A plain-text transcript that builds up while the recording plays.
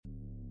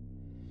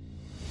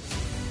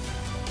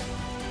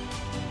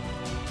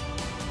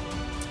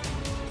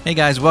Hey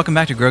guys, welcome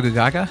back to Grogu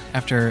Gaga.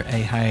 After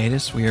a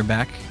hiatus, we are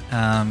back.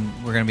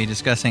 We're going to be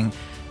discussing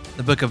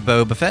the Book of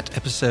Boba Fett,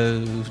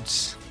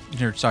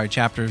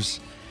 chapters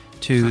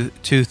 2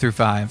 through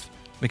 5,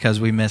 because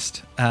we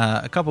missed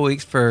a couple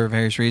weeks for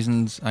various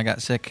reasons. I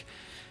got sick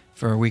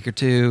for a week or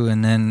two,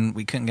 and then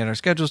we couldn't get our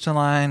schedules to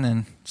align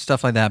and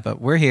stuff like that. But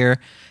we're here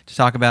to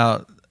talk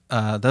about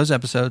those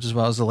episodes as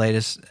well as the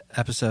latest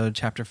episode,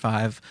 Chapter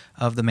 5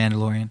 of The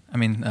Mandalorian.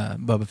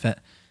 Boba Fett.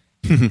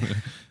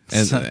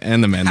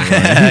 And the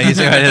Mandalorian. You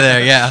see right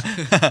there, yeah.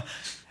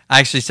 I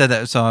actually said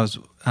that, so I was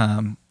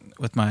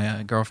with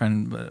my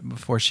girlfriend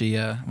before she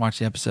watched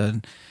the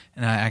episode,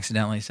 and I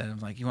accidentally said, "I'm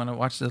like, you want to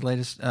watch the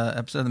latest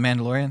episode of The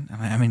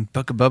Mandalorian?"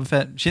 Book of Boba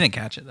Fett. She didn't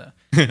catch it though,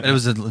 but it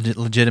was a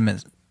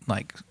legitimate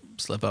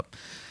slip up.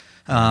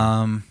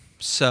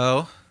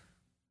 So,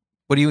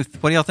 what do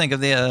y'all think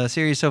of the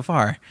series so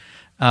far?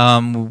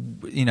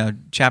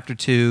 Chapter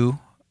 2.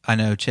 I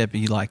know Chip,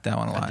 you liked that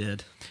one a lot. I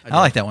did. I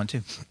like that one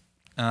too.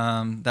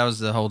 That was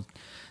the whole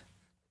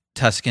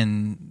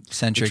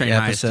Tusken-centric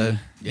episode.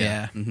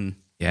 Yeah. Mm-hmm.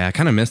 Yeah, I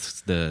kind of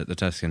miss the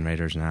Tusken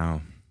Raiders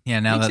now.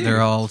 Yeah, now that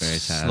they're all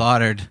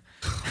slaughtered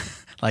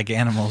like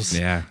animals.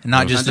 Yeah. And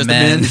not just the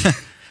men,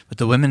 but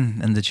the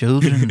women and the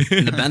children.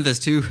 And the Banthas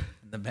too.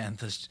 The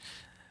Banthas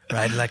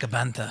ride like a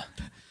bantha.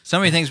 So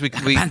many things we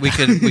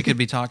could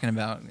be talking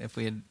about if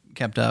we had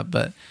kept up,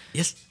 but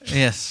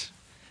yes.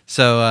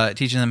 So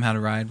teaching them how to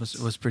ride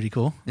was pretty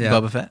cool. Yeah.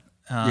 Boba Fett.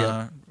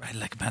 Ride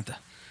like a panther.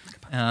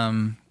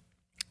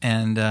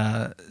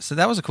 So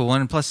that was a cool one.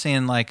 And plus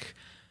seeing I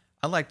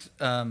liked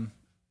when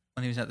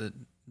he was at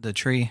the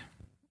tree.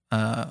 You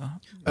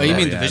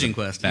mean the Vision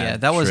Quest? Yeah,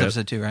 that was trip.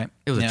 episode 2, right?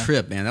 It was a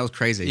trip, man. That was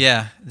crazy.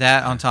 Yeah,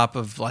 that on top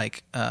of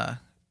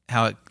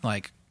how it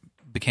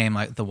became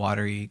the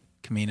watery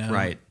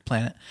Camino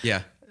planet.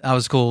 Yeah. That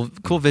was cool.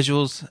 Cool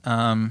visuals.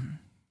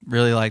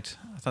 Really liked.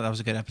 I thought that was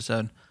a good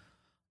episode.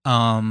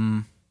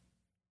 I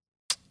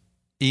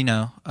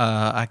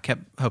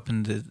kept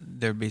hoping that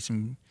there'd be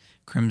some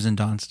Crimson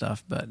Dawn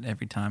stuff, but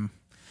every time,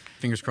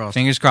 Fingers crossed.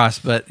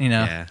 But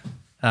Yeah.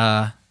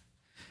 I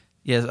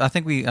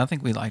think we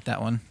liked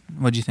that one.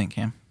 What'd you think,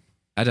 Cam?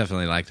 I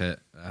definitely liked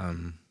it.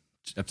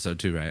 Episode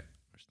 2, right?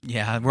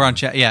 Yeah, we're on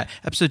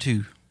episode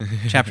 2,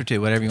 chapter 2,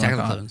 whatever you want to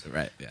call it.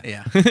 Right,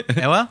 yeah.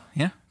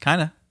 Yeah,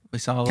 kind of. We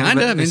saw a little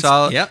Kinda, bit. we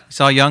saw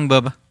young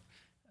Bubba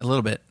a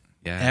little bit.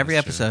 Yeah, Every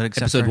that's episode true.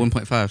 except Episode for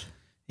 1.5.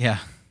 Yeah.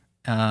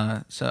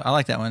 So I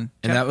like that one.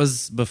 And that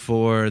was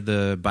before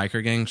the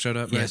biker gang showed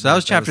up, right? Yeah, so that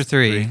was chapter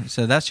 3.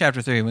 So that's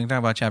chapter 3. We can talk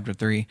about chapter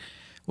 3,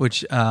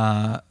 which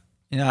I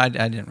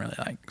didn't really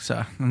like.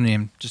 So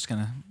I'm just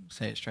gonna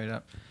say it straight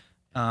up.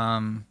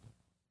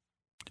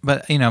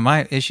 But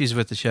my issues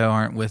with the show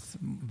aren't with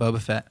Boba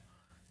Fett.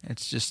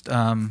 It's just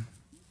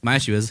My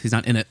issue is he's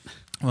not in it.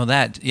 well,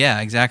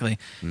 exactly.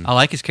 I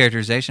like his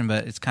characterization,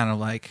 but it's kind of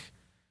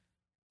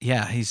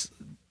he's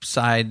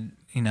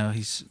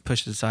he's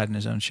pushed aside in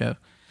his own show.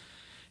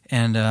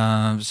 And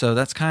so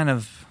that's kind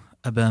of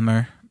a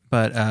bummer.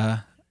 But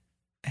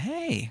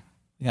hey,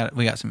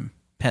 we got some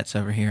pets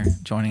over here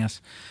joining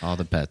us. All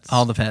the pets.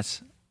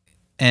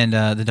 And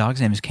the dog's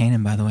name is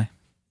Kanan, by the way.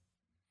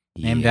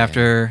 Named Yeah.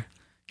 after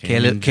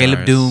Kanan Caleb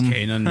Jarrus. Doom.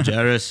 Kanan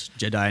Jarrus,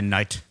 Jedi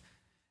Knight.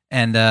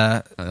 And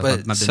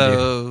my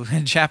so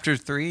in chapter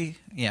 3,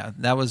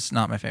 that was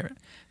not my favorite.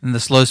 And the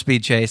slow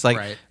speed chase,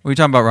 Right. we were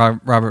talking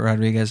about Robert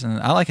Rodriguez,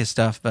 and I like his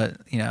stuff, but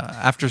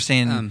after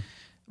seeing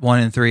 1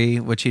 and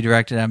 3, which he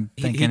directed, I'm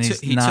thinking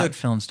he's not took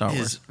filling Star Wars,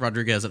 his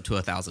Rodriguez up to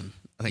 1,000.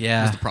 I think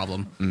Yeah. was the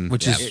problem.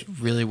 which is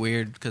really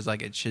weird because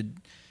it should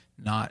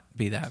not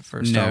be that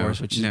for Star No, Wars,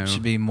 which no.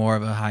 should be more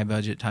of a high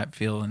budget type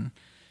feel and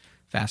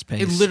fast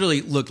paced. It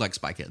literally looked like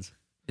Spy Kids.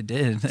 It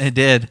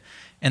did,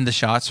 and the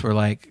shots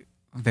were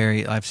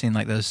very. I've seen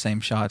those same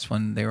shots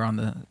when they were on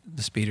the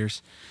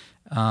speeders.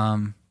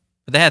 But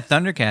they had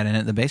Thundercat in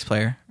it, the bass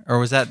player, or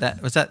was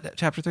that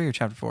chapter 3 or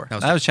chapter 4?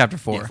 That was chapter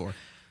 4. Yeah, 4.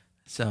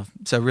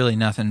 So really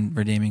nothing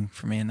redeeming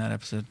for me in that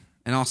episode.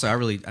 And also, I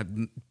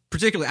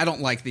don't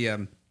like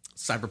the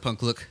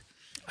cyberpunk look.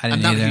 I didn't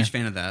I'm not either. a huge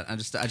fan of that. I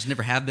just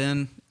never have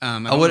been. I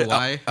don't know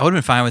why. I would have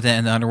been fine with it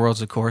in the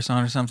Underworlds of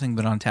Coruscant or something,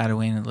 but on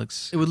Tatooine it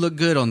looks. It would look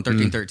good on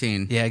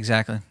 1313. Yeah,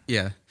 exactly.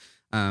 Yeah.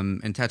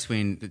 And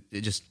Tatooine,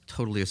 it just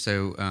totally is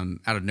so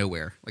out of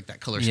nowhere. That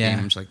color scheme. Yeah.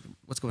 I'm just like,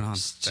 what's going on?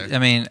 I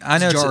mean, I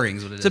know jarring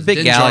is what it it's a is. big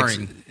Din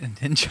galaxy. jarring.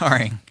 Din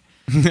jarring.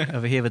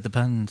 Over here with the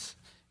puns.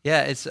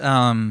 Yeah, it's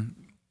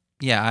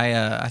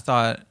I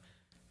thought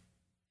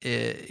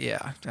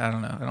I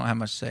don't know. I don't have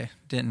much to say.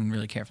 Didn't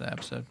really care for that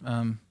episode.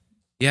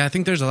 Yeah, I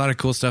think there's a lot of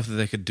cool stuff that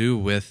they could do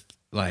with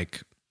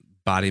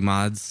body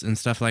mods and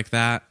stuff like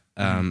that.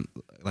 A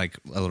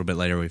little bit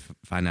later, we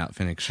find out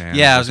Fennec Shand.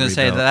 Yeah, I was going to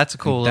say that's a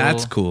cool.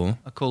 That's cool.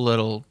 A cool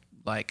little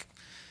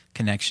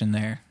connection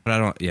there. But I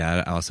don't.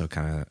 Yeah, I also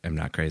kind of am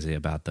not crazy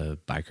about the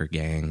biker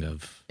gang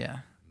of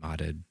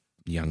modded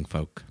young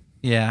folk.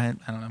 Yeah,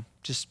 I don't know.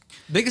 Just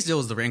Biggest deal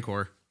was the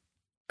Rancor.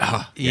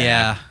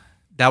 yeah.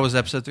 That was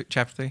episode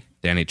chapter 3.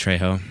 Danny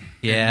Trejo.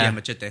 Yeah,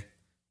 Machete.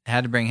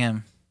 had to bring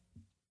him.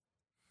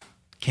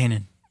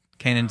 Kanan.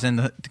 Kanan's in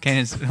the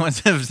Kanan's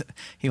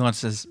he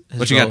wants his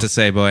What you got to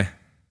say, boy?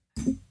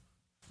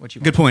 What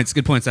you Good points.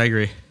 Good points. I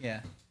agree.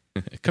 Yeah.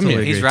 Come Totally here.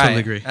 agree. He's right. Totally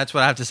agree. That's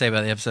what I have to say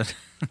about the episode.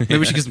 Maybe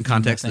we should give some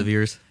context to the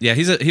viewers. Yeah,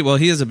 he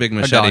is a big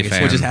dog Machete is-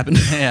 fan. What just happened?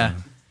 Yeah.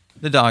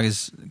 The dog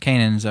is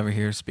Kanan's over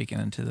here speaking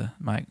into the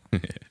mic.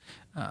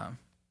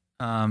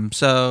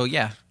 So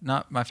yeah,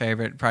 not my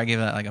favorite. Probably give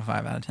that like a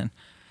 5 out of 10.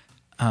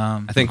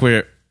 I think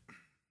we're.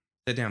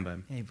 Sit down,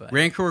 bud. Hey, bud.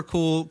 Rancor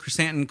cool.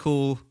 Chrysanthemum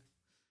cool.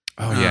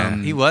 Oh yeah.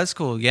 He was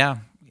cool. Yeah,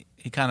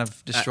 he kind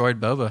of destroyed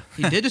Boba.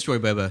 He did destroy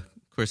Boba.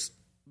 Of course,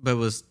 Boba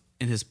was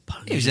in his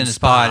Polynesian He was in a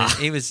spa.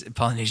 spa. He was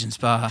Polynesian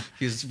spa.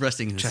 He was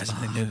resting in his Try spa.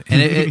 something new,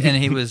 and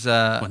he was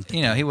One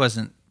thing. he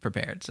wasn't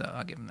prepared. So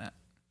I'll give him that.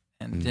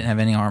 And didn't have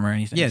any armor or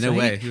anything. Yeah, no So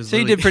way. He, He was so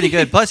he really- did pretty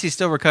good. Plus, he's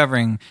still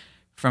recovering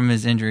from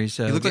his injuries.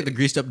 So He looked like the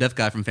greased up deaf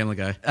guy from Family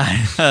Guy.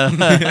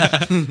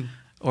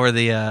 or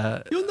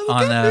the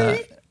You'll never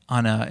get me.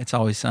 on It's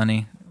Always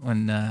Sunny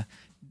when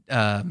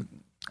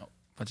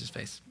what's his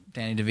face,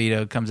 Danny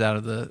DeVito comes out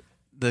of the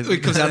He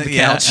comes out of the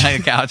yeah,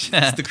 couch. couch.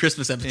 It's the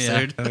Christmas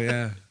episode. Oh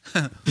yeah.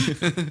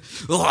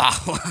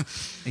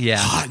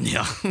 Yeah,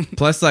 Yeah.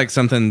 Plus, like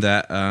something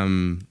that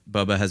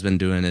Boba has been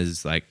doing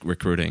is like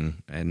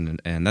recruiting, and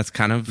that's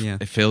kind of Yeah.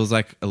 it feels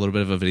like a little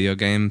bit of a video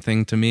game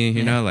thing to me.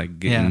 You know, like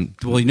getting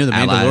Well, you know, the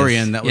allies.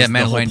 Mandalorian. That was yeah.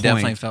 the whole Mandalorian point.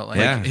 definitely felt like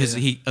Yeah.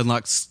 He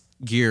unlocks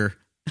gear.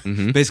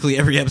 Mhm. Basically,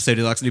 every episode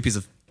he unlocks a new piece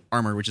of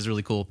armor, which is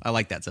really cool. I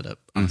like that setup.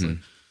 Honestly,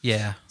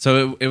 yeah.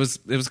 So it was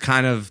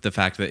kind of the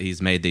fact that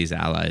he's made these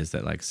allies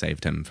that like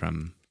saved him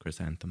from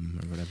Chrysanthemum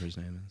or whatever his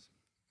name is.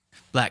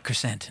 Black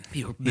Chrysanthemum.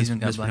 people He's been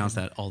got mispronounce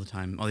black. that all the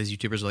time. All these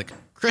YouTubers are like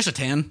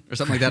Chrysantan or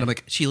something like that. I'm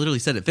like, she literally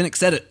said it. Finnick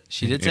said it.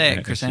 She did say Yeah,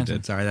 it,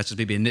 Chrysanthemum. she Sorry, that's just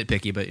me being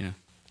nitpicky, but you know.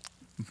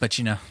 But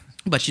you know,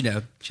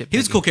 He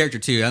was a cool character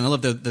too, and I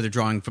love that they're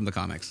drawing from the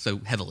comics so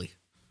heavily.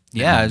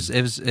 yeah,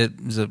 it was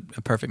a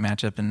perfect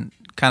matchup, and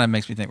kind of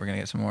makes me think we're gonna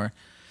get some more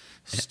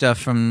stuff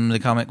from the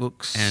comic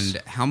books. And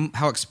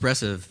how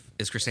expressive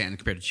is Chrysanthemum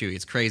compared to Chewie?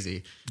 It's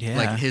crazy. Yeah.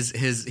 Like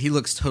he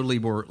looks totally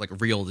more like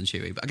real than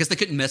Chewie. But I guess they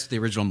couldn't mess with the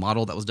original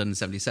model that was done in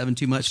 '77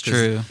 too much. it's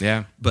true.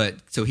 Yeah. But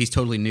so he's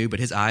totally new, but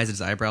his eyes and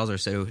his eyebrows are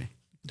so Oh,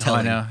 I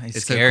telling. know. He's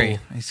It's so scary.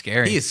 cool. He's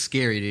scary. He is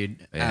scary,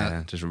 dude.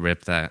 Yeah, just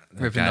rip that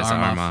Ripping guy's the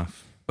arm arm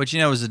off. But you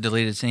know, it was a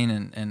deleted scene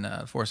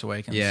in Force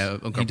Awakens. Yeah, he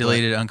Unkar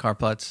deleted Unkar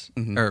Plutt's,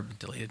 or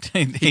deleted.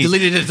 He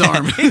deleted his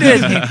arm. he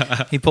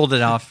did. He pulled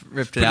it off,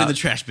 ripped Put it it in out, the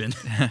trash bin.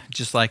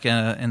 just like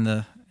in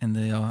the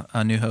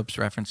New Hope's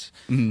reference.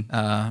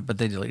 But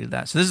they deleted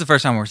that. So this is the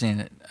first time we're seeing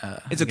it.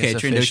 It's I okay.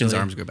 guess Trandoshan's officially.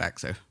 arms go back,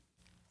 so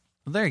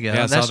Well, there you go.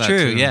 Yeah, I saw That's that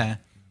true. too. Yeah.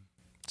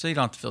 So you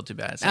don't have to feel too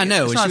bad. It's I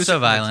know It's she not was- so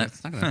violent.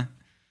 It's not gonna-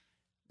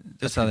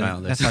 That's pretty how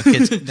violent, that's though. how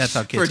kids. That's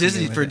how kids for a can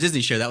Disney get for a with it.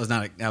 Disney show. That was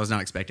not. I was not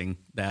expecting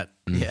that.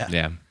 Yeah.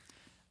 Yeah.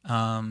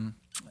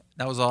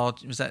 That was all.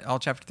 Was that all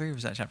chapter 3? Or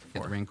was that chapter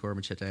Got 4? the Rancor,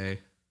 Machete,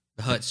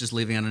 the Hutt's just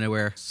leaving out of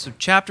nowhere. So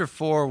chapter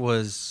 4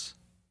 was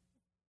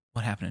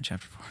what happened in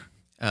chapter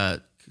 4?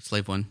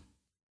 Slave One.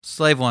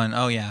 Slave 1.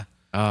 Oh yeah.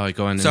 Oh,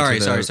 going Sorry,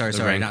 into sorry, the sorry,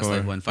 sorry. Not Rancor.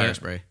 Slave One. Fire Yeah.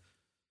 spray.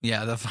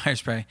 Yeah, the fire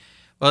spray.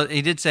 Well,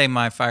 he did say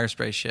my fire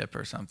spray ship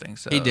or something.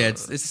 So He did.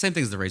 It's the same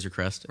thing as the Razor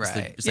Crest. It's right.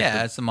 the- it's yeah,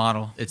 like it's the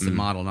model, it's the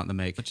model, not the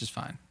make. which is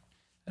fine.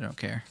 I don't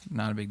care.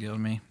 Not a big deal to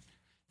me.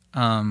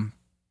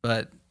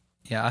 But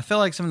yeah, I feel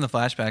like some of the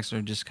flashbacks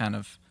are just kind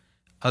of,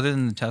 other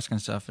than the Tuscan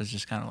stuff, is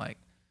just kind of like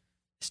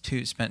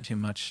spent too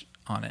much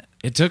on it.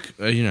 It took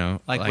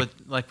Like with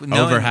over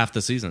knowing, half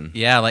the season.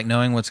 Yeah, like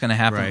knowing what's going to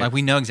happen. Right. Like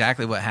we know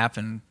exactly what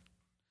happened.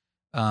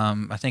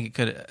 I think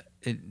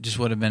it just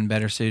would have been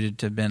better suited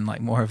to have been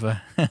like more of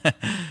a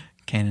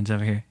Kanan's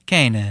over here.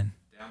 Kanan.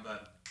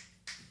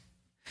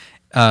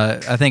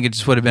 I think it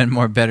just would have been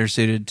more better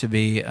suited to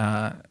be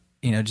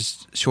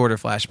just shorter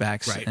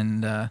flashbacks. Right.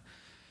 And I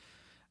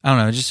don't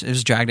know, it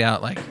was dragged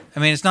out. Like, I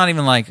mean, it's not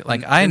even like I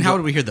And how enjoy-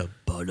 would we hear the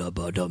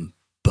ba-da-ba-dum,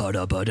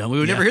 ba-da-ba-dum? We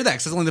would never Yeah. hear that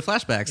because it's only the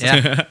flashbacks.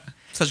 Yeah.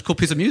 Such a cool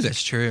piece of music.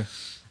 It's true.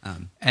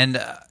 Um, And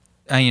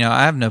I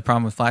have no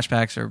problem with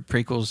flashbacks or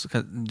prequels,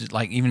 'cause,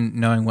 like even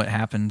knowing what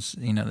happens,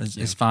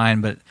 is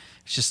fine. But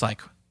it's just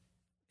like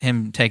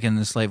him taking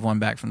the Slave One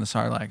back from the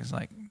Sarlacc is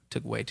like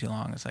took way too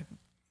long. It's like,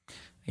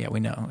 yeah,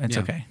 we know it's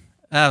Yeah. okay.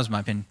 That was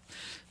my opinion.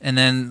 And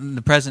then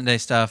the present day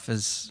stuff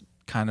is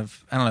kind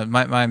of, I don't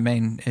know. My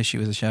main issue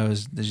with the show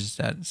is just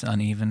that it's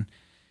uneven.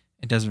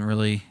 It doesn't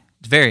really.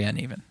 It's very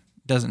uneven.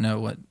 It doesn't know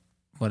what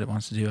it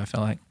wants to do. I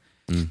feel like.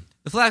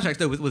 the flashbacks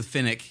though with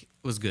Finnick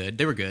was good.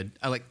 They were good.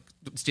 I like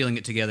stealing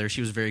it together.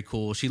 She was very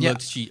cool. She Yeah.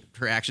 looked.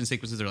 Her action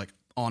sequences are like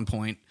on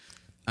point.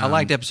 I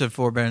liked episode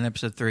 4 better than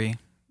episode 3.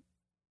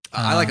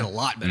 I like it a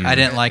lot better. I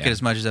didn't like it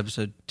as much as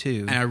episode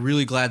 2. And I'm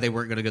really glad they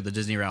weren't going to go the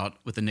Disney route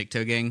with the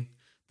Nikto gang,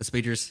 the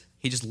Speeders.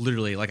 He just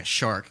literally, like a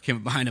shark, came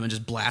up behind him and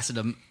just blasted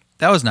him.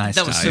 That was nice.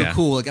 That was Oh, so yeah.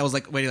 cool. Like I was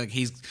like, wait, like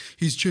he's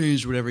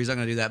changed or whatever. He's not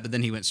going to do that. But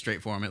then he went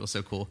straight for him. It was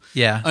so cool.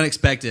 Yeah.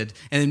 Unexpected.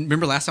 And then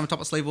remember last time I talked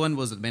about Slave One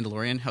was the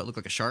Mandalorian, how it looked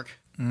like a shark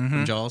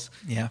from Jaws.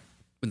 Yeah.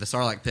 With the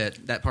Sarlacc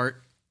pit, that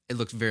part, it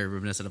looked very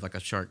reminiscent of like a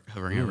shark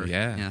hovering Ooh, over.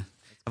 yeah. Yeah.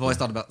 I've always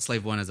thought about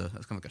Slave One as kind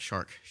of like a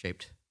shark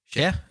shaped.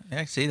 Yeah,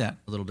 I see that.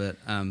 A little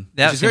bit. That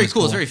Which is very seems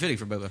cool. It's cool. very fitting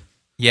for Boba.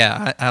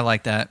 Yeah, I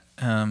like that.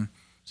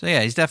 So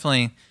yeah, he's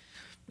definitely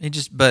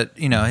but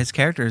his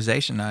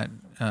characterization, I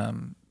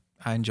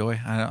enjoy.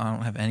 I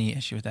don't have any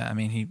issue with that. I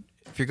mean,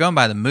 if you're going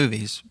by the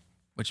movies,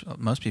 which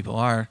most people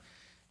are,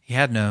 he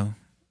had no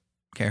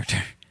character.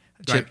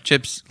 Right.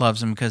 Chips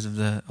loves him because of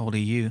the old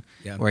EU,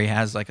 Yeah. where he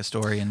has like a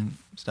story and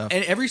stuff.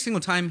 And every single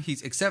time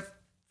he's, except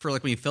for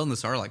like when he fell in the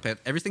Sarlacc pit,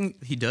 everything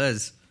he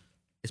does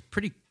is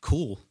pretty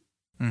cool.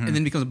 Mm-hmm. And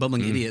then becomes a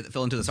bumbling idiot that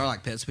fell into the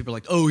Sarlacc pit. So people are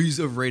like, oh, he's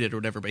overrated or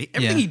whatever. But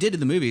everything he did in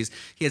the movies,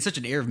 he had such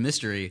an air of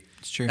mystery.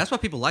 It's true. That's why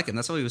people like him.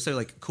 That's why he was so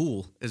like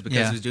cool, is because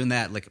Yeah. he was doing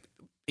that. Like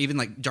even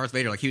like Darth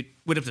Vader, like he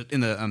went up in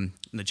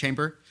the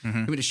chamber, Mm-hmm.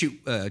 he went to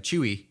shoot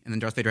Chewie, and then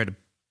Darth Vader had to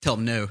tell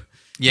him no.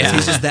 Yeah.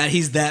 He's just that.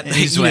 He's that.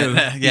 He's you know,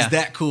 yeah. he's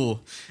that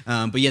cool.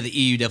 But yeah, the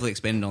EU definitely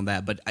expanded on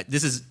that. But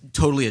this is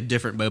totally a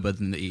different Boba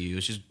than the EU.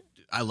 It's just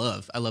I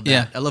love that.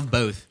 Yeah. I love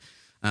both.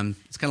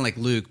 It's kind of like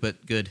Luke,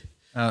 but good.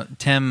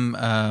 Tim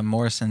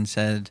Morrison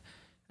said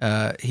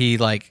he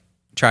like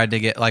tried to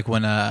get like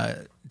when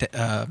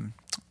John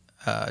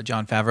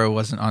Favreau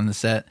wasn't on the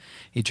set,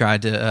 he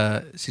tried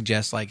to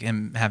suggest like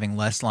him having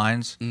less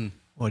lines.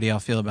 What do y'all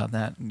feel about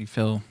that? Do you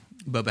feel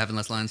Boba having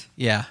less lines.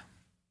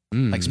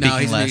 like speaking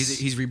No, less?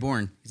 he's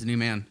reborn. He's a new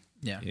man.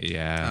 yeah.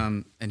 Yeah.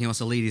 And he wants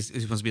to lead. He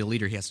wants to be a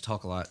leader. He has to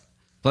talk a lot.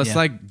 Plus, yeah.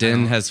 like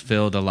Din has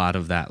filled a lot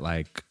of that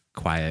like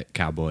quiet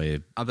cowboy. I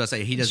was about to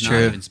say he does It's not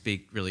true. even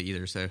speak really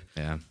either. So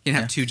Yeah. you can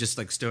have two just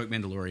like stoic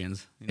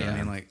Mandalorians. You know what I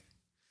Yeah. mean? Like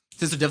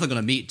since they're definitely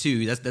going to meet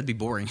too, that'd be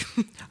boring.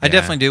 I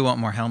definitely do want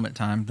more helmet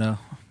time though.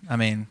 I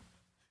mean,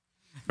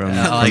 From,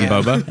 I from like it.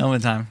 Boba.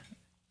 Helmet time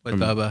with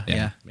Boba.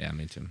 Yeah. Yeah,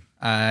 me too.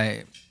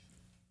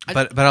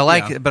 But I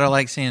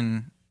like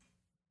seeing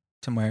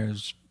Tim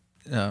Ware's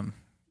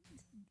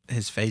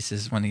his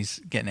faces when he's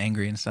getting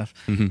angry and stuff.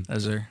 Mm-hmm.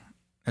 Those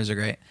are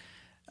great.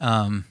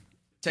 Taken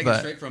But-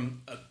 straight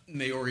from a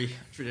Maori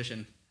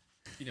tradition.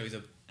 You know, he's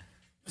a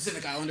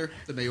Pacific Islander,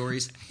 the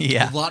Maoris.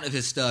 Yeah. A lot of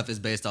his stuff is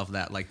based off of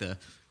that, like the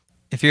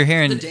If you're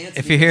hearing The dance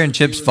if he you're does hearing with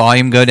Chip's you-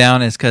 volume go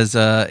down, it's because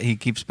he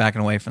keeps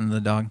backing away from the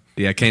dog.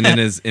 Yeah, Kanan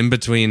is in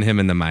between him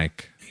and the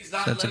mic. he's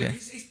not That's letting- okay.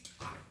 he's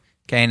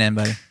K&N,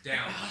 buddy. Down.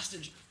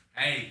 hostage.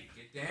 Hey,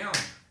 get down.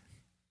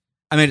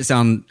 I made it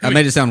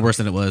sound worse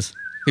than it was.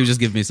 He was just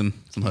giving me some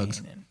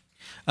hugs.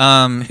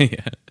 Yeah.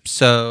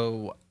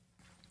 So,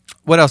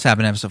 what else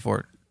happened in episode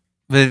 4?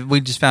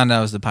 We just found out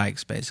it was the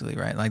Pikes, basically,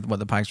 right? Like what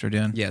the Pikes were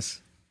doing. Yes.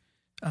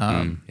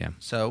 Yeah.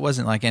 So it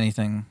wasn't like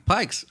anything.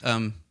 Pikes.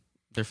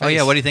 Their face. Oh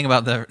yeah, what do you think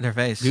about their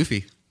face?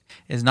 Goofy.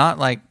 It's not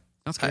like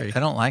That's scary. I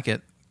don't like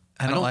it.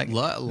 I don't like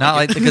like not it.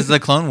 like because the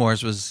Clone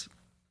Wars was.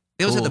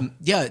 They always Cool.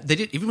 had they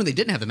did even when they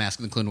didn't have the mask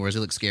in the Clone Wars, it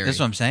looked scary. That's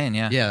what I'm saying.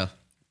 Yeah. Yeah.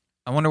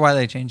 I wonder why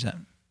they changed that.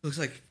 Looks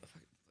like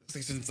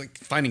it's like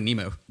Finding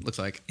Nemo. Looks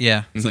like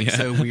Yeah. it's like Yeah.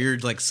 so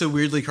weird, like so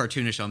weirdly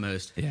cartoonish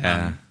almost.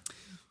 Yeah.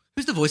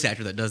 Who's the voice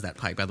actor that does that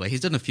Pike? By the way, he's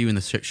done a few in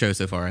the show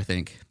so far. I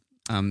think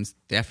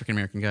the African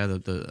American guy.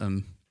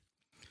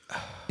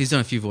 He's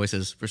done a few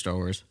voices for Star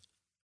Wars.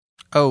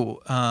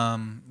 Oh,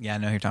 yeah, I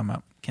know who you're talking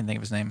about. Can't think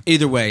of his name.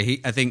 Either way,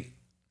 I think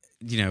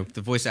the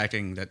voice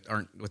acting that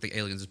aren't with the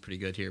aliens is pretty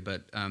good here.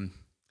 But I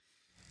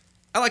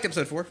liked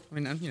episode 4. I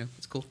mean,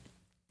 it's cool.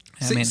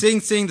 I mean-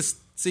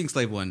 Seeing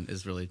Slave One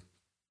is really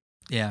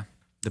Yeah.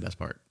 the best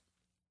part.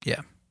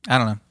 Yeah. I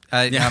don't know.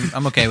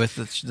 I'm okay with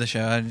the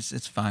show.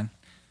 It's fine.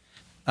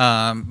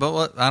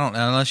 But I don't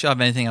know. Unless you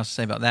have anything else to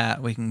say about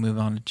that, we can move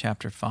on to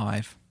chapter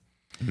 5.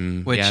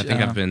 Which, yeah, I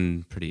think I've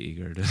been pretty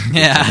eager to.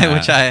 Yeah,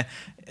 which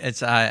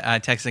I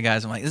text the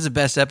guys. I'm like, this is the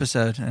best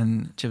episode,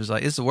 and Chip was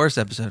like, this is the worst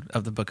episode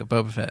of the Book of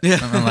Boba Fett. Yeah.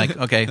 I'm like,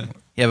 okay,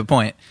 you have a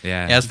point.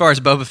 Yeah. As far as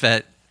Boba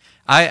Fett,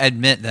 I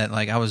admit that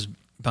like I was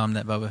bummed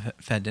that Boba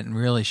Fett didn't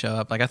really show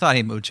up. Like I thought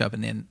he would show up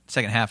in the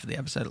second half of the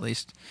episode at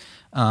least.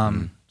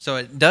 So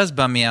it does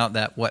bum me out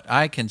that what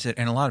I consider,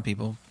 and a lot of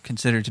people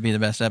consider to be the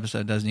best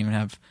episode, doesn't even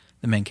have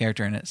the main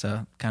character in it. So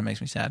it kind of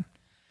makes me sad.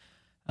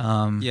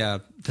 Yeah,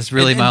 That's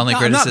really my only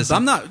criticism.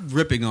 I'm not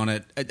ripping on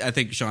it. I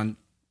think Sean,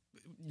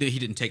 he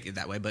didn't take it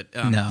that way, but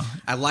No.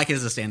 I like it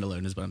as a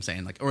standalone. Is what I'm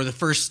saying. Like, or the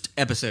first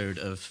episode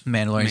of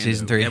Mandalorian Mando.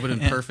 season 3. That would have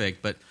been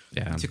perfect, but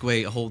Yeah. it took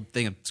away a whole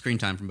thing of screen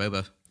time from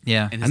Boba.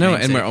 Yeah. And I his know,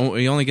 and namesake.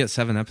 we only get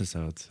 7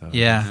 episodes. So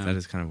Yeah. that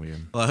is kind of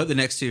weird. Well, I hope the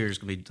next 2 are going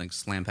to be like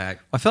slam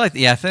packed. I feel like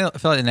I feel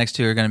like the next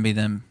 2 are going to be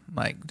them.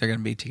 Like they're going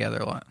to be together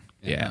a lot.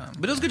 Yeah.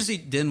 But it was good to see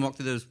Din walk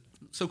through those.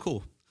 So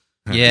cool.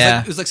 Yeah.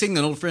 It was like seeing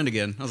an old friend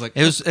again. I was like,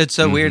 It's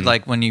so weird,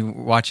 like when you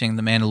watching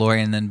The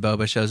Mandalorian, and then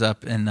Boba shows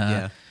up in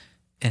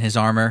his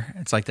armor.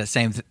 It's like the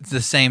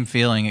same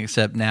feeling,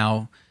 except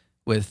now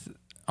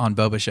on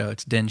Boba show,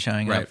 it's Din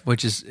showing Right. up,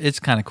 which is it's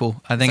kind of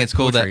cool. I think like it's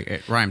cool poetry. that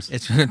It rhymes.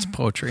 it's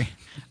poetry.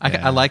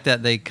 Yeah. I like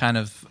that they kind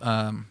of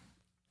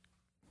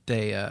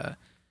they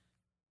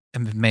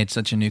have made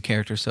such a new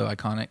character so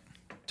iconic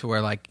to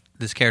where like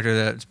this character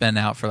that's been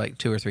out for like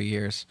 2 or 3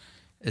 years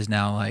is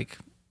now like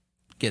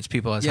gets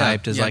people as Yeah,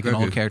 hyped as yeah, like an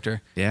old Grogu.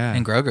 character. Yeah.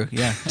 And Grogu,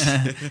 yeah.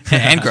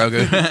 And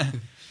Grogu.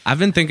 I've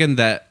been thinking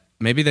that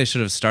maybe they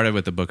should have started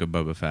with the Book of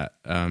Boba Fett.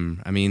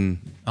 I mean,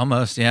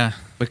 Almost, yeah.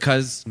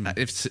 because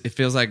it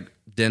feels like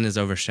Din is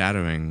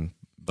overshadowing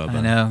Boba.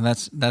 I know.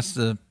 That's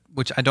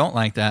which I don't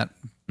like that,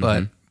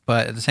 but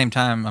at the same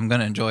time, I'm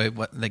going to enjoy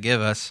what they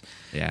give us.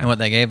 Yeah. And what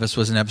they gave us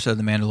was an episode of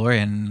The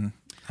Mandalorian. And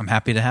I'm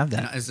happy to have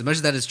that. As much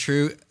as that is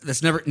true,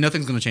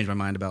 nothing's going to change my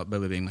mind about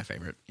Boba being my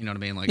favorite. You know what I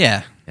mean? Like,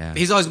 Yeah.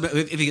 he's always,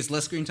 if he gets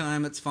less screen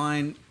time, it's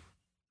fine.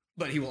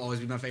 But he will always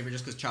be my favorite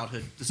just because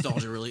childhood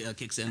nostalgia really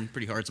kicks in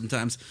pretty hard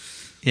sometimes.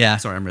 Yeah.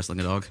 Sorry, I'm wrestling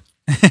a dog.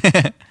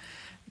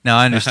 No,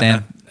 I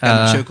understand.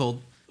 Got him chokehold.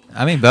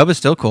 I mean, Boba's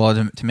still cool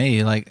to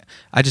me. Like,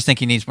 I just think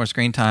he needs more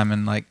screen time,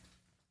 and like,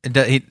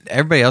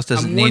 everybody else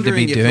doesn't I'm need to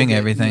be wondering if doing he'll get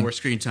everything. more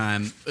screen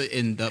time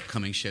in the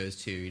upcoming shows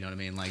too. You know what I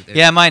mean? Like,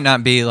 Yeah, it might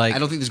not be like. I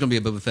don't think there's going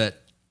to be a Boba Fett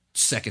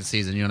second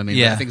season. You know what I mean?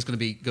 Yeah. But I think it's going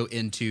to go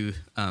into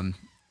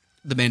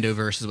the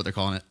Mandoverse is what they're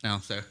calling it now.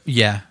 So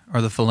Yeah,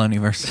 or the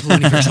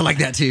Filoniverse. I like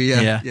that too.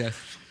 Yeah, Yeah.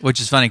 Which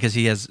is funny because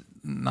he has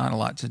not a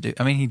lot to do.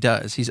 I mean, he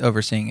does. He's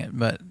overseeing it,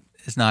 but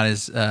it's not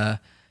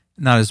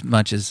as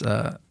much as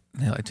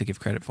they like to give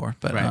credit for.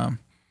 But Right.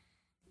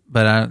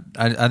 but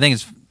I think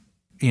it's,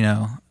 you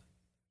know,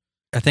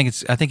 I think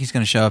he's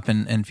going to show up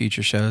in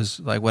future shows,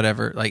 like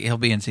whatever. Like he'll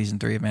be in season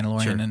 3 of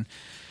Mandalorian Sure. and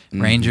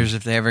Rangers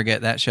if they ever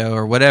get that show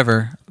or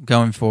whatever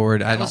going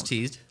forward. I I was don't.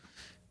 teased.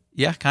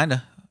 Yeah, kind of.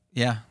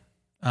 Yeah.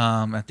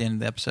 At the end of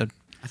the episode.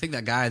 I think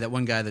that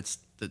one guy is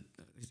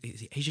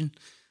he Asian?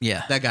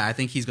 Yeah, That guy, I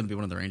think he's going to be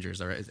one of the Rangers.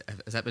 All right,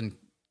 has that been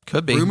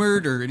could be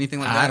rumored or anything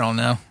like that? I don't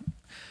know.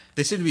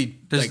 They seem to be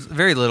There's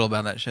very little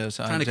about that show,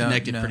 so trying I to don't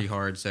connect it know. pretty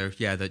hard. So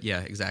yeah,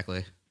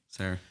 exactly.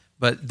 So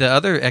But the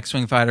other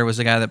X-wing fighter was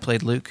the guy that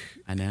played Luke.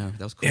 I know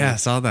that was cool. Yeah, I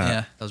saw that.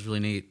 Yeah, that was really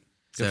neat.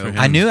 Good So for him.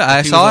 I knew. I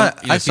If he saw was it.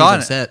 on- you know, I if he saw was on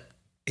it. set.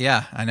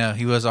 Yeah, I know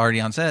he was already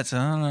on set, so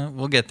I don't know.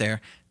 We'll get there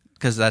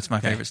because that's my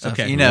favorite stuff.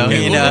 Okay. You know,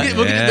 Okay, you we'll, know.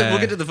 we'll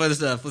get to the fun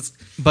stuff. Let's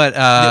But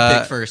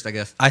pick first, I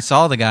guess. I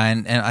saw the guy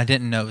and I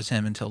didn't know it was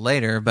him until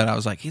later. But I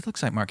was like, he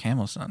looks like Mark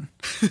Hamill's son.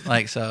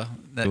 Like, so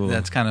Cool.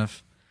 that's kind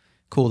of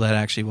cool. That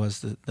actually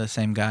was the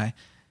same guy.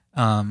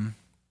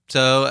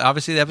 So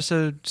obviously the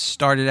episode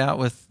started out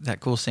with that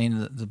cool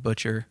scene, the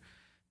butcher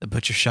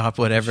shop,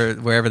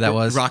 wherever that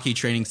was. Rocky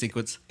training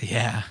sequence,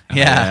 Yeah, Oh,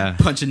 yeah,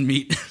 punching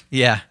meat,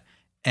 yeah.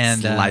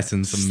 And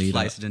Slicing some meat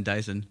up. slicing and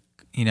dicing.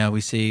 you know,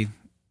 we see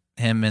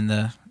him in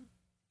the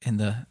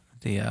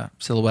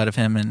silhouette of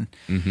him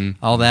and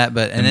all that,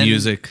 but and The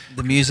then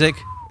the music,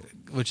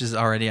 which is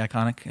already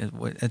iconic,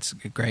 it's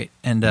great.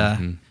 And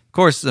of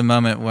course, the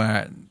moment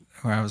where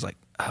I was like,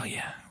 oh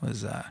yeah,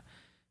 was the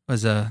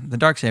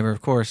Darksaber,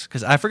 of course,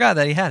 because I forgot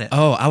that he had it.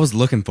 Oh, I was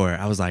looking for it.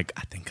 I was like,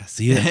 I think I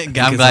see it. I think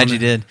I'm it's glad on you it.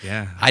 did.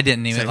 Yeah. I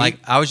didn't even So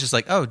I was just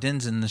like, oh,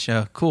 Din's in the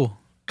show, cool.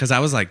 Because I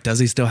was like, does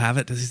he still have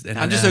it? And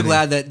I'm just so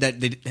glad that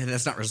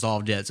that's not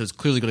resolved yet. So it's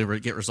clearly going to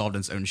get resolved in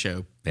its own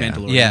show, Yeah.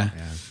 Mandalorian.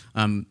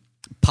 Yeah.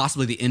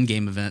 Possibly the end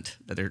game event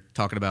that they're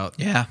talking about.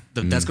 Yeah,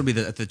 That's going to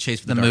be the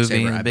chase for the the,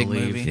 movie, Darksaber, the I big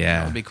believe. movie, Yeah.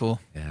 that would be cool.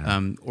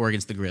 Yeah. Or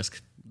against the Grisk.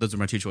 Those are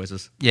my two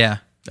choices. Yeah,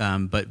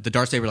 But the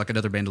Darksaber, like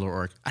another Mandalore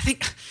orc. I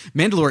think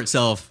Mandalore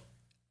itself,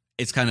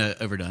 it's kind of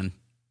overdone.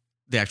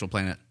 The actual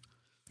planet.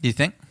 do you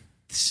think?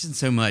 It's in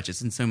so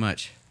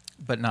much.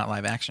 But not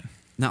live action.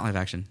 Not live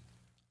action.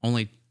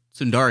 Only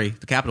Sundari,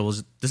 the capital,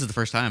 this is the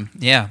first time.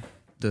 Yeah,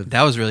 The-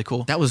 that was really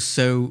cool. That was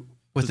so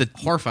With the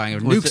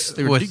horrifying. with Nukes. the-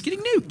 They were with-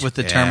 getting nuked. with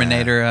the Yeah.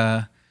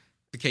 Terminator.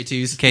 The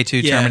K2s.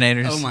 K2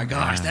 Terminators. Oh my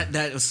gosh, Yeah.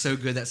 that was so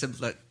good.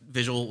 That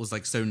visual was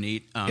like so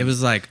neat. It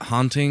was like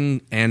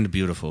haunting and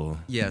beautiful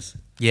yes.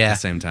 at Yeah, the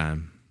same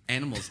time.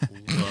 Animals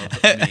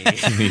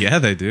love me. Yeah,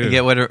 they do.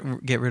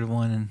 get rid of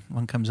one and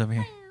one comes over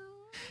here.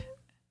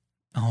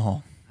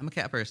 Oh, I'm a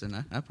cat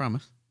person. I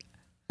promise.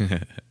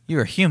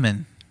 you're a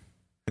human,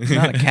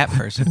 not a cat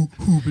person.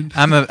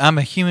 I'm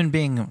a human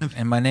being,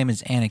 and my name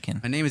is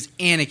Anakin. My name is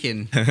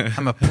Anakin.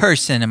 I'm a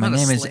person, and my Not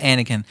a name is slave.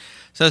 Anakin.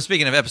 So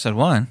speaking of episode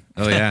 1,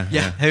 Oh, yeah.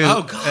 Yeah. Who-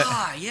 Oh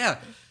God. Yeah.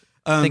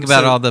 think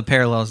about all the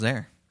parallels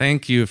there.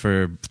 Thank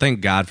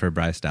God for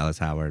Bryce Dallas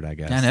Howard, I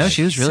guess. I know,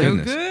 she was really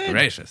Goodness good.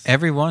 Gracious.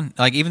 Everyone,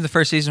 like even the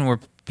first season where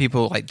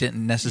people like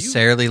didn't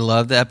necessarily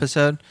love the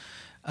episode,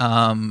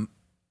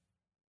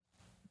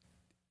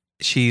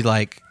 she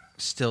like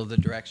still the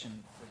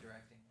directing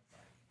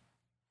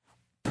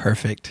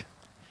perfect.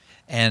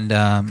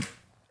 And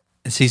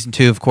season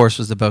 2, of course,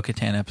 was the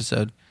Bo-Katan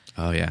episode,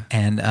 Oh, yeah.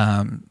 and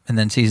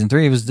then season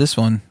 3 was this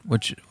one,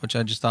 which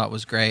I just thought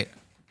was great.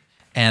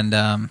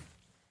 And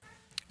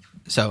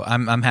so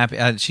I'm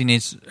happy. She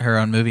needs her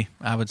own movie,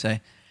 I would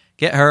say.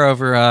 Get her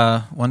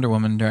over Wonder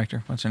Woman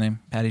director. What's her name?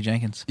 Patty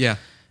Jenkins. Yeah.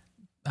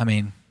 I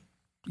mean,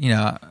 you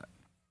know,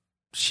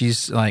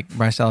 she's like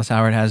Bryce Dallas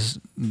Howard has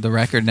the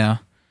record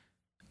now.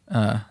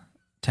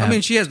 I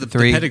mean, she has the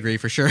 3. pedigree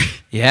for sure.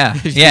 Yeah,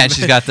 yeah.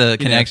 She's got the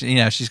connection. You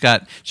know,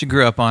 she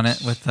grew up on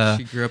it with.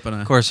 She grew up on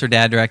Of course, her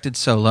dad directed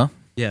Solo,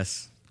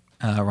 yes.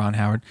 Ron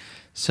Howard.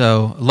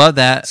 So love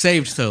that.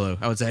 Saved Solo,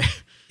 I would say.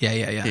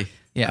 Yeah.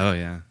 Oh,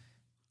 yeah.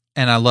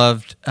 And I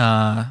loved,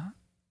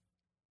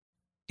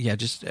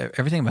 just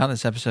everything about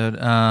this episode.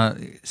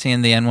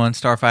 Seeing the N1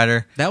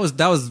 Starfighter. That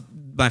was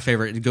my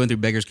favorite. Going through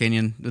Beggar's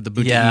Canyon, the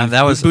Boonta Yeah, Eve,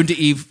 that was- Boonta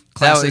Eve That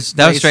classic. was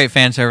was race. straight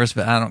fan service,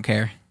 but I don't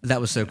care. That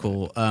was so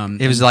cool.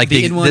 It was like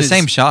the N1 the is-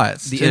 same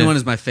shots. The too. N1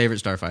 is my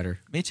favorite Starfighter.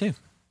 Me too.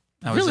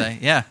 I would Really? say,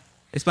 yeah.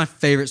 It's my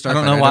favorite starfighter. I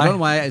don't know why. I don't know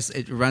why.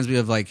 It reminds me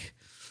of like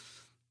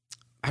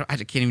I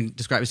can't even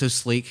describe it. It's so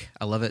sleek.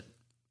 I love it,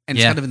 and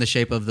it's Yeah. kind of in the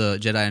shape of the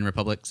Jedi and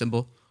Republic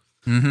symbol,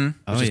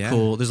 Mm-hmm. which is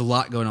cool. There's a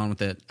lot going on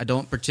with it. I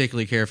don't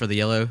particularly care for the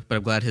yellow, but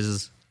I'm glad his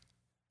is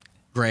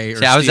gray. Or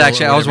See, I was steel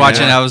or I was whatever.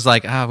 watching. Yeah. I was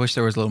like, I wish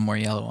there was a little more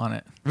yellow on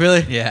it.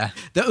 Really? Yeah.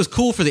 That was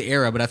cool for the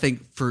era, but I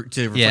think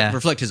to Yeah.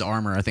 reflect his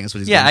armor, I think that's what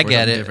he's Yeah, going I for, get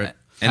something it. different.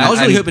 And I was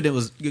really I- hoping it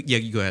was. Yeah,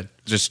 you go ahead.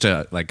 Just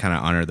to like kind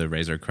of honor the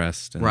Razor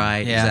Crest. And,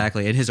 Right, Yeah.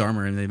 exactly. And his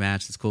armor and they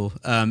matched. It's cool.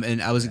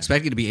 And I was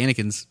expecting it to be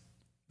Anakin's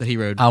that he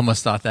rode. I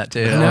almost thought that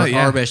too. No,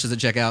 yeah. Arbesh doesn't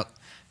check out.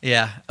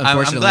 Yeah, I'm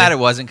Unfortunately. glad it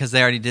wasn't because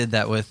they already did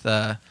that with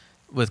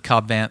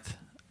Cobb Vanth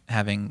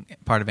having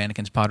part of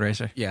Anakin's pod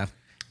racer. Yeah.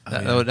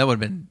 That would have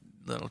been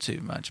a little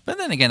too much. But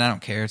then again, I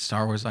don't care. It's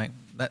Star Wars. Like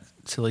that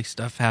silly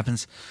stuff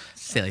happens.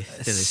 Silly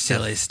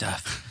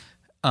Stuff.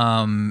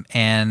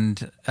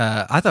 And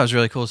I thought it was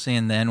really cool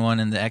seeing the N1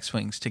 and the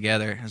X-wings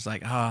together. It was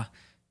like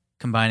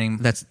combining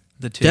That's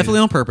the two. definitely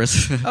on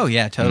purpose. Oh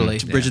yeah, totally.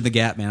 Bridging the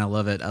gap, man. I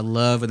love it. I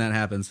love when that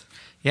happens.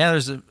 Yeah,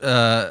 there's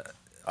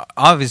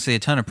obviously a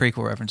ton of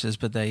prequel references,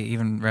 but they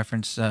even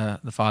reference the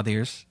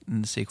Fathiers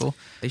in the sequel.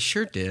 They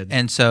sure did.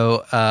 And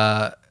so,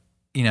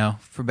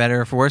 for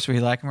better or for worse, whether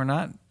you like them or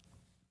not,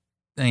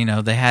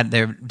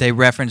 they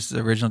referenced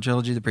the original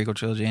trilogy, the prequel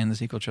trilogy, and the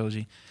sequel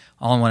trilogy,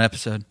 all in one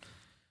episode.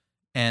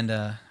 And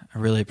I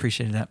really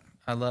appreciated that.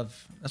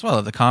 That's why I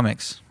love the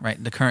comics,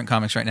 right? The current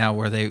comics right now,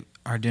 where they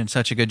are doing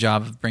such a good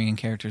job of bringing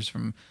characters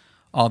from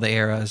all the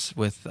eras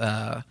with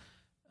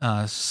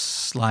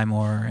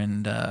Slymore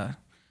and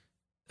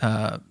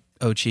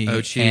Ochi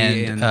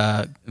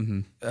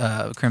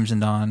and Crimson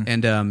Dawn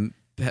and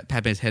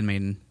Padme's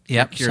Headmaiden.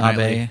 Yep, Keira Sabe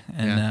Knightley.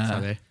 and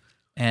Sabe.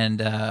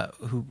 and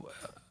who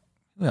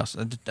else?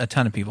 A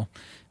ton of people.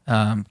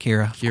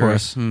 Kira, of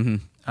course.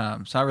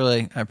 Mm-hmm. So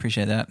I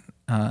appreciate that.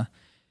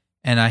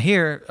 And I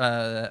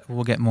hear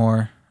we'll get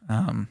more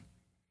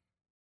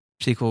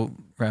sequel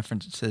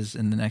references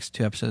in the next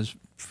 2 episodes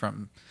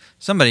from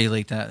somebody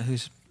leaked that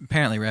who's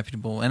apparently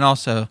reputable, and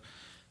also,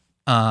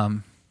 I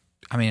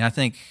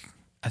think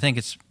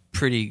it's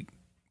pretty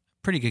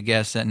good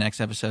guess that next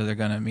episode they're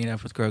going to meet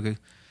up with Grogu.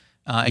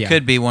 It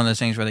could be one of those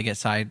things where they get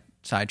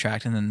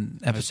sidetracked, and then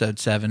episode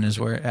 7 is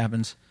where it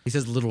happens. He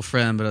says little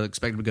friend, but I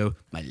expect him to go,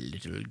 my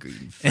little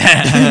green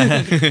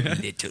friend.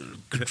 Little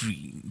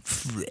green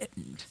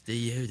friend.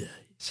 The Yoda.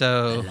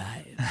 So,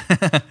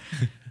 Alive.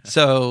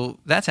 so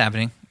that's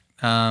happening.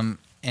 And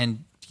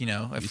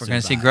if we're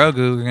going to see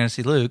Grogu, we're going to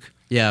see Luke.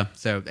 Yeah.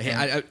 So hey,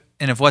 I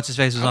And if what's his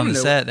face was I on the wanna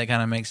know- set, that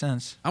kind of makes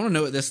sense. want to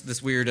know what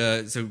this weird.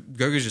 So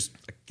Grogu's just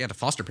got a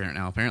foster parent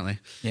now. Apparently,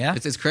 Yeah.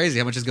 it's crazy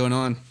how much is going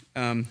on.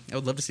 I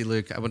would love to see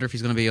Luke. I wonder if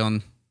he's going to be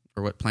on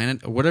or what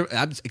planet or whatever.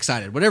 I'm just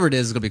excited. Whatever it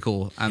is going to be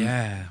cool.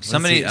 Yeah. What's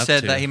Somebody he up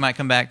said to? that he might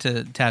come back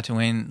to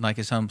Tatooine, like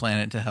his home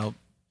planet, to help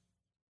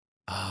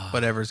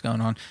whatever's going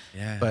on.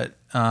 Yeah. But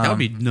That would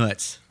be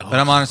nuts. But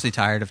I'm honestly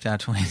tired of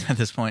Tatooine at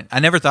this point. I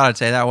never thought I'd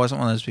say that. I wasn't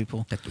one of those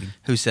people Tatooine.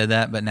 who said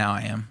that, but now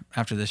I am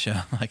after this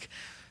show. Like,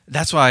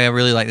 that's why I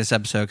really like this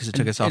episode, because it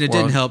took us off And it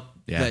world. didn't help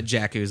Yeah. that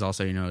Jakku is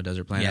also a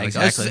desert planet. Yeah, Like,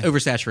 that's exactly.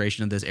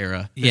 oversaturation of this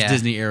era. This Yeah.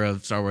 Disney era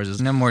of Star Wars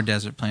is. No more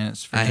desert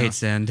planets. For I now. hate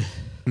sand.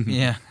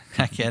 Yeah,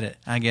 I get it.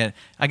 I get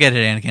it,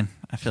 Anakin.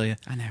 I feel you.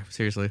 I know.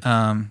 Seriously.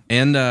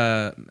 And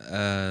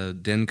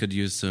Din could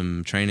use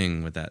some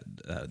training with that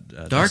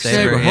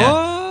Darksaber. yeah.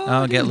 Oh,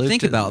 Oh, I get didn't Luke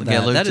think to, about get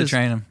that. Luke That to is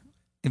train him.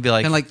 He'd be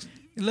like, kind of like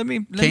let me.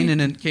 Kanan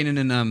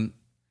and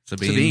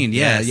Sabine.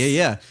 Yeah, Yes.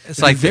 yeah. It's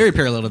It'd like be very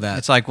parallel to that.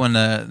 It's like when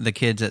the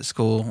kids at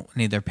school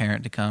need their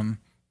parent to come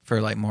for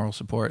like moral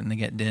support, and they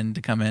get Din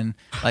to come in,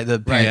 like the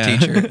parent Right.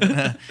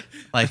 teacher,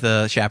 like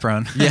the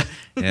chaperone. yeah.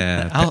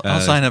 Yeah.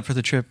 I'll sign up for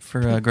the trip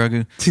for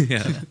Grogu.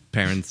 Yeah.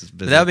 Parents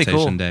But that would be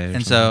cool. visitation day. or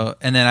And something. so,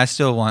 and then I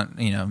still want,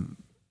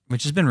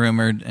 which has been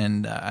rumored,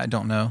 and I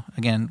don't know.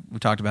 Again, we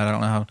talked about it. I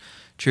don't know how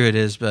true it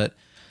is, but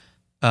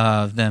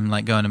them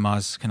like going to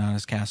Maz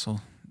Kanata's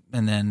castle,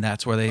 and then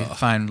that's where they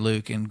find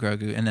Luke and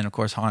Grogu, and then of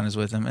course Han is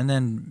with them, and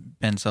then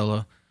Ben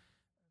Solo,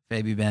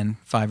 baby Ben,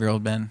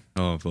 5-year-old Ben.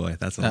 Oh boy,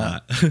 that's a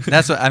lot.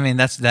 That's what I mean.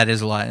 That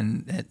is a lot,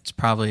 and it's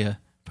probably a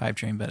pipe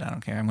dream, but I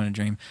don't care. I'm going to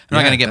dream. I'm not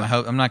Yeah, going to get that- my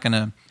hope. I'm not going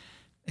to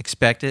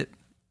expect it,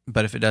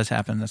 but if it does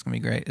happen, that's going to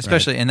be great.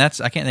 Especially, and I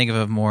can't think of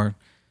a more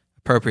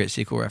appropriate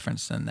sequel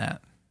reference than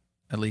that,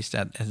 at least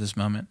at this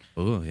moment.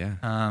 Oh yeah,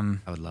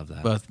 Um, I would love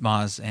that. both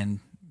Maz and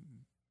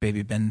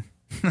baby Ben,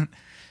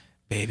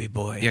 baby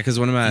boy. Yeah, because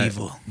one of my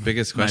Evil.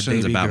 biggest My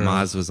questions baby about girl.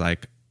 Maz was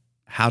like,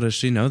 how does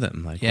she know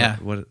them? Like, Yeah.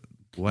 what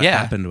Yeah.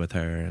 happened with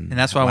her? And And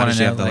that's why I why want does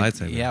to she know, have like,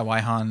 the lightsaber? yeah, why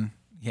Han?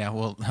 Yeah,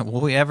 well,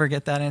 will we ever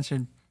get that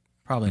answered?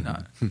 Probably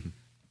not.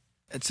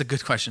 It's a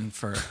good question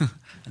for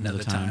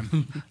another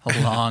time.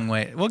 A long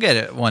way. We'll get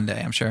it one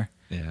day, I'm sure.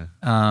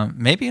 Yeah.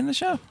 Maybe in the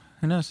show.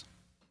 Who knows?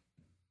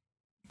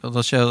 But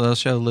they'll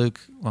show Luke.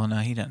 Well, no,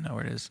 he doesn't know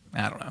where it is.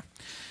 I don't know.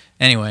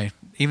 Anyway,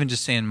 even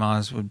just seeing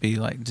Maz would be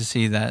like, to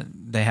see that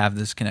they have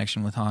this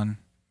connection with Han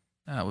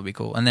would be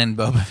cool. And then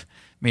Boba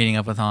meeting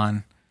up with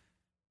Han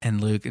and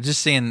Luke,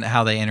 just seeing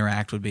how they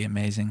interact would be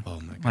amazing. Oh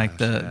my gosh. Like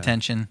the yeah.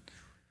 tension.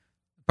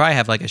 probably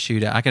have like a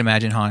shootout. I can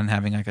imagine Han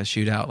having like a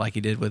shootout like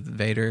he did with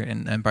Vader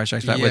and Empire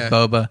Strikes Back with Yeah.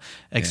 Boba,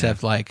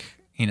 except like,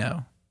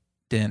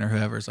 Din or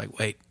whoever's like,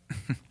 wait,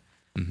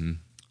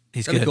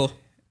 he's That'd good. be cool.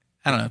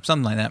 I don't know,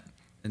 something like that.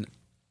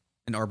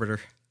 An arbiter.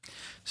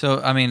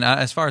 So, I mean,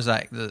 as far as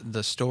like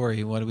the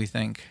story, what do we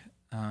think?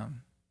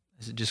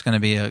 Is it just going to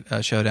be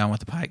a showdown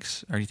with the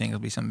Pikes, or do you think it'll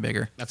be something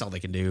bigger? That's all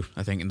they can do,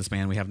 I think, in the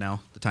span we have now,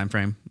 the time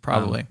frame.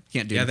 Probably.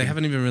 Can't do Yeah, they anything.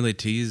 haven't even really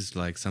teased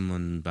like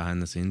someone behind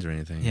the scenes or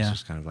anything. Yeah. It's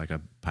just kind of like a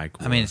Pike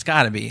war. I mean, it's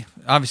got to be.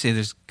 Obviously,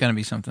 there's going to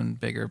be something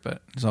bigger,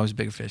 but there's always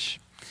bigger fish.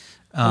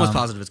 Almost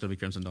positive it's going to be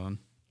Crimson Dawn.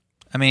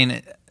 I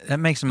mean, that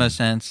makes the most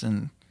sense,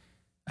 and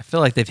I feel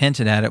like they've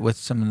hinted at it with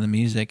some of the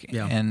music,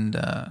 Yeah. and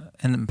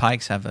the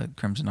Pikes have a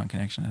Crimson Dawn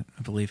connection,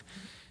 I believe.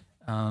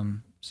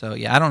 So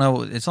yeah, I don't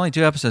know. It's only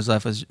 2 episodes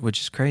left,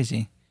 which is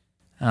crazy.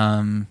 So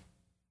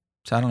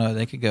I don't know.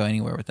 They could go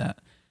anywhere with that.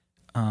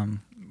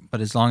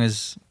 But as long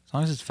as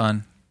it's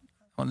fun,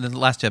 well, the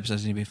last 2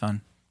 episodes need to be fun.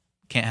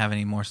 Can't have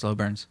any more slow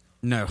burns.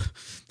 No.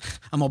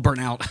 I'm all burnt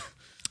out.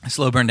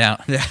 Slow burned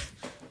out, Yeah.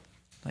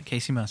 like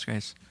Casey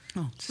Musgraves.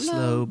 Oh,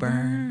 Slow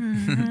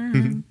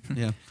burn.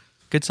 Yeah.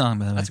 Good song,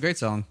 by the way. That's a great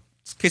song.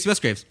 It's Casey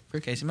Musgraves.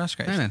 Casey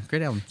Musgraves. Hey, man.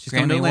 Great album. She's Grammy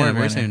coming to Atlanta Award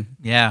very winner. soon.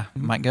 Yeah,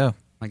 might go.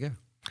 Might go.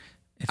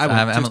 If I I, will.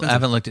 haven't, Too expensive. I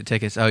haven't looked at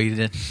tickets. Oh, you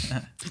did.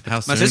 How My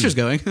soon? sister's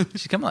going.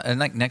 She's coming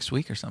like next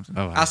week or something.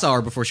 Oh, wow. I saw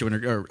her before she won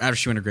or after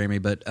she won a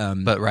Grammy, but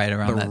Right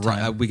around that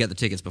time. we got the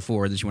tickets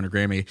before, then she won a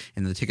Grammy,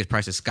 and the ticket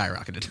prices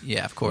skyrocketed.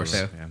 Yeah, of course.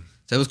 So, Yeah.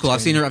 so it was cool.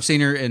 I've seen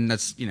her, and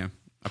that's I'll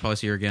probably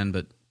see her again,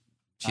 but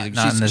she's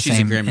Not in the she's a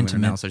same Grammy winner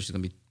intimate- now, so she's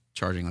gonna be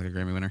charging like a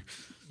Grammy winner.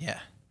 Yeah.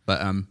 But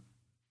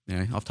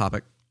off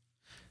topic.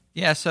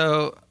 Yeah.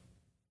 So,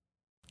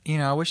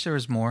 I wish there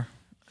was more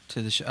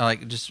to the show,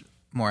 like just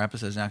more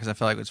episodes now, because I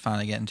feel like it's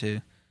finally getting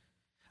to.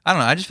 I don't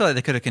know. I just feel like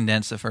they could have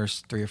condensed the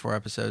first 3 or 4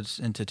 episodes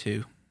into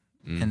 2,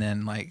 and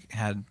then like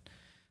had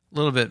a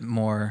little bit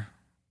more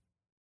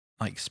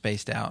like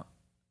spaced out,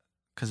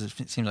 because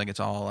it seems like it's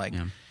all like Yeah.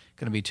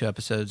 going to be 2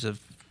 episodes of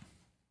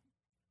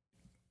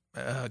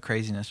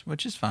craziness,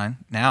 which is fine.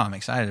 Now I'm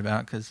excited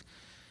about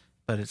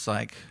but it's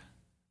like,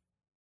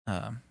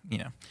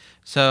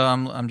 So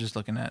I'm just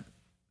looking at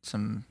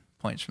some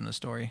points from the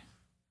story,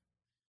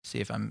 see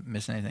if I'm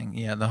missing anything.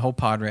 Yeah, the whole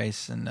pod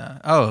race, and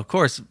of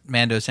course,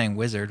 Mando saying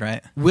 "wizard,"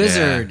 right?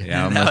 Wizard.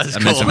 Yeah, That I was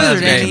missed cool.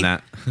 mentioning Wizard,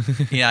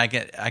 that. Yeah, I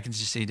can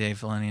just see Dave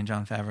Filoni and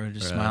John Favreau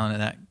just smiling at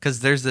that, because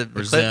there's the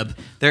Or clip. Zeb.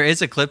 There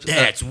is a clip.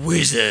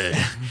 Wizard.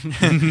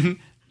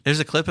 There's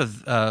a clip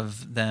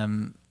of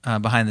them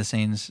behind the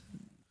scenes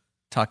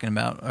talking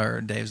about,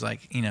 or Dave's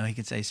like, he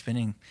could say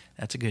spinning.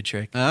 That's a good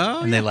trick.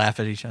 Oh, and they laugh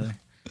at each other,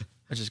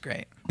 which is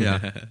great.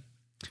 Yeah.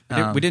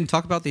 We didn't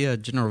talk about the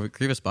General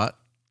Grievous bot,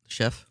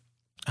 chef.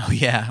 Oh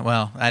yeah,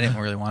 well, I didn't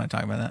really want to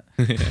talk about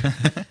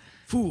that.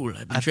 Fool,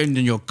 I've been trained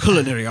in your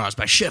culinary arts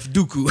by Chef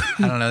Dooku.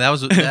 I don't know.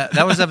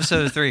 That was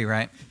episode 3,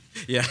 right?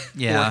 Yeah.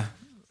 Yeah,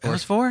 that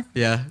was 4.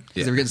 Yeah.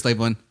 Because they were getting slave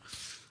one.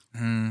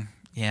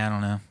 Yeah, I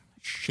don't know.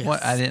 Chef,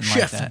 What? I didn't like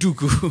Chef that.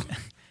 Dooku.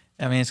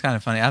 I mean, it's kind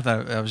of funny. I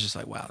thought I was just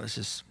like, wow, this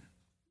is.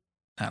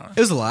 I don't know. It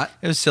was a lot.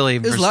 It was silly.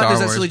 It was for a lot. Star There's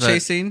that Wars, silly but,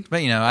 chase scene. But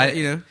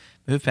I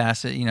move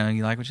past it. You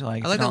like what you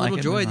like. like If that you don't little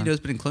it, droid. move on. It's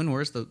been in Clone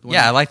Wars. The one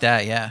Yeah, I like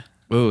that. Yeah.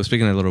 Oh,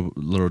 speaking of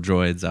little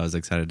droids, I was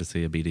excited to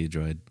see a BD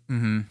droid.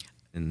 Mm-hmm.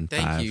 In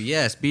Thank 5. you.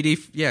 Yes, BD.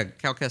 Yeah,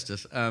 Cal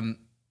Kestis.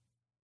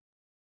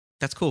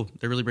 That's cool.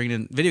 They're really bringing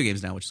in video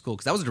games now, which is cool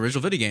because that was an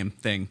original video game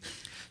thing.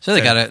 So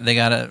they got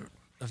a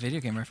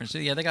video game reference.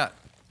 Yeah, they got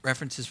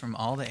references from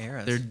all the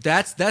eras.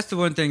 That's the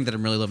one thing that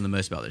I'm really loving the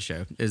most about this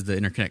show is the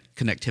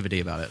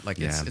connectivity about it. Like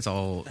Yeah. it's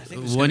all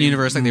think there's one gonna be-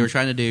 universe. Like they were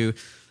trying to do.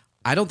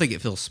 I don't think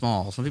it feels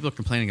small. Some people are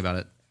complaining about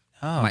it.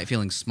 Oh. Might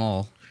feeling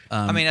small.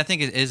 I mean, I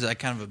think it is a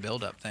kind of a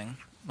build-up thing,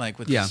 like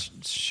with Yeah.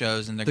 these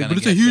shows, and they're Like, going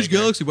but to it's a huge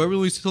galaxy. Why are we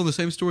always telling the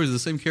same stories of the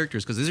same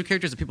characters? Because these are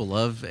characters that people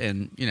love,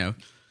 and Yeah.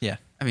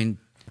 I mean,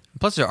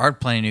 Plus, there are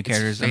plenty of new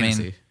characters. I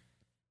fantasy.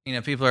 mean,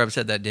 people are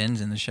upset that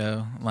Din's in the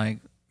show,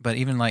 but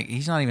even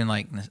he's not even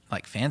like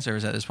fan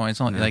service at this point.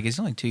 It's only No. he's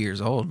only 2 years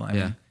old.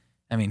 I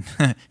mean,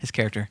 his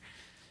character.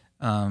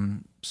 But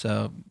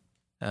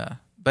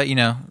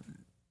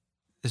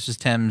this is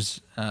Tim's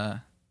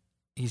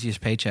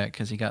easiest paycheck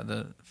because he got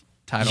the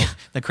title,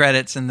 the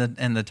credits, and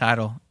the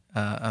title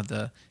of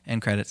the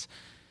end credits,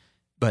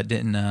 but he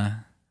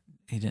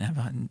didn't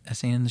have a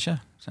scene in the show.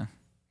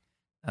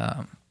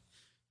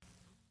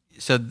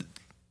 So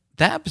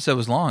that episode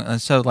was long.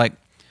 So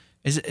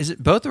is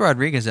it both the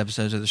Rodriguez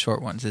episodes are the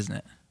short ones, isn't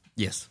it?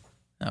 yes.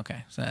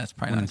 Okay, so that's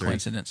probably 1 not and a 3.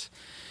 coincidence.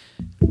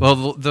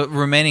 Well, the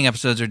remaining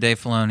episodes are Dave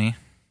Filoni,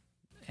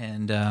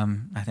 and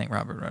I think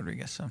Robert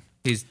Rodriguez. So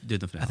He's doing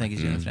the finale. I think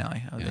he's doing the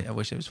finale. I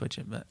wish they would switch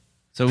it, but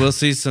So we'll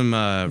see some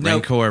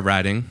Rancor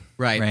riding.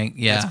 right.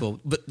 Yeah. That's cool.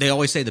 But they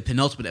always say the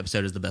penultimate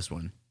episode is the best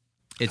one.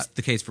 It's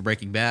the case for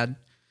Breaking Bad.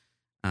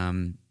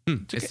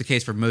 It's the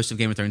case for most of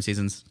Game of Thrones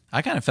seasons.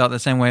 I kind of felt the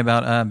same way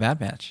about Bad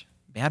Batch.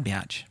 Bad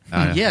Batch.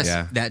 Yes,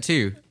 Yeah. that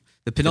too.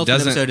 The penultimate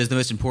doesn't- episode is the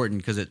most important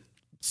because it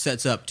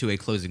sets up to a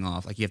closing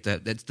off. Like you have to.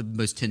 That's the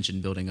most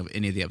tension building of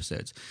any of the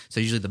episodes. So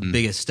usually the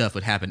biggest stuff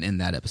would happen in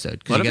that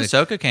episode. 'Cause What you if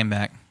gotta- Ahsoka came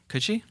back?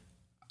 Could she?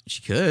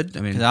 She could.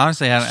 I mean, 'Cause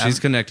honestly, She's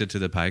connected to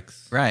the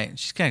Pikes right.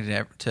 She's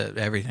connected to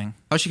everything.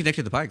 how's she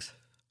connected to the Pikes?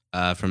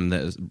 from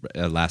the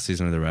last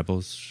season of the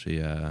Rebels. She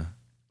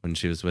when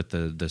she was with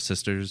the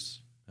sisters,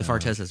 The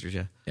Fartez sisters.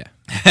 Yeah,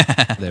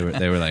 yeah,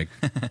 they were like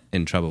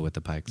in trouble with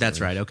the Pikes. that's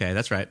right. Okay,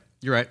 that's right.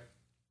 You're right.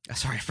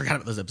 Sorry, I forgot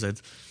about those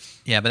episodes.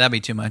 Yeah, but that'd be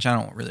too much. I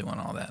don't really want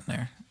all that in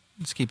there.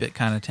 Let's keep it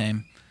kind of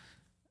tame.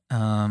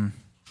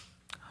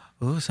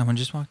 Ooh, someone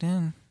just walked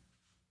in.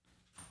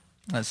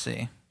 Let's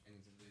see.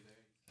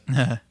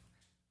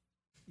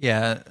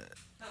 Yeah,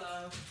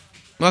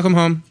 Welcome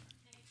home.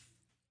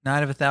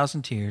 Night of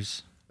 1,000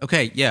 Tears.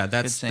 Okay, yeah, Good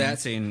that scene.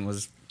 scene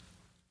was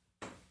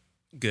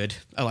good.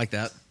 I like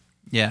that.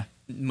 Yeah,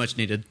 Much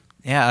needed.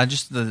 yeah.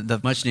 Just the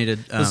Much needed.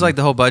 it was like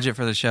the whole budget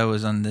for the show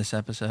was on this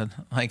episode.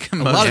 Like a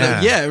lot of Yeah.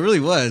 it. Yeah, it really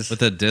was. With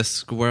the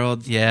disc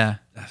world. yeah,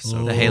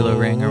 So the Halo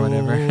ring or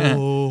whatever.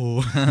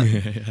 Oh.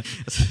 I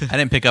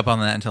didn't pick up on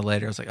that until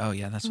later. I was like, oh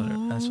yeah, that's what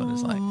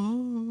it's like.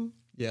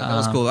 Yeah, that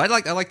was cool. I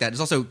like that. It's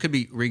also could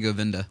be Ringo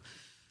Vinda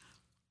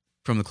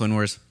from the Clone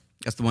Wars.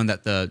 That's the one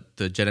that the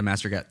Jedi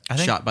Master got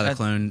shot by the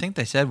clone. I think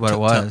they said what it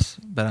Tup. was,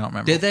 but I don't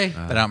remember. Did they?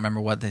 But I don't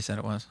remember what they said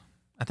it was.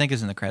 I think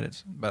it's in the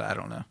credits, but I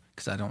don't know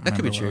because I don't. That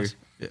could remember be what it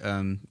true.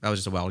 was. That was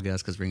just a wild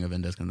guess because Ringo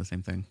Vinda is kind of the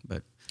same thing.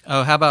 But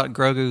Oh, how about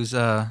Grogu's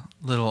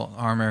little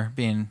armor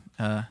being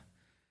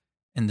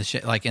in the was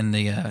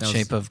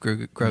shape of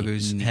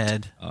Grogu's neat.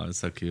 head Oh, it's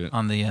so cute.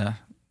 on the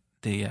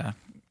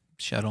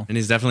shuttle? And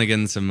he's definitely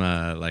getting some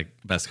like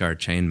Beskar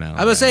chainmail.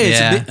 I would say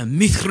Yeah. it's a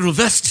mithril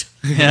vest.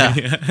 Yeah,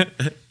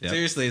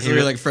 Seriously, it's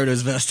really like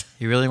Frodo's vest.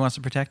 he really wants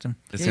to protect him.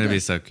 It's Yeah, gonna he be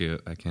does. so cute.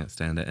 I can't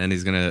stand it. And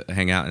he's gonna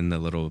hang out in the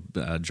little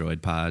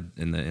droid pod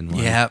in the N1.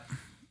 Yeah,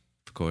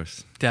 of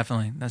course.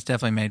 definitely. That's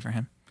definitely made for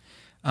him.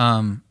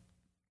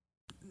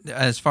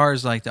 As far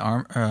as like the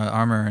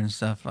armor and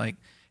stuff, like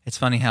it's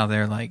funny how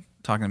they're like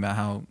talking about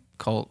how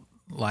cult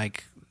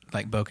like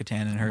Bo-Katan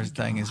and her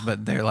thing is,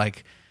 but they're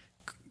like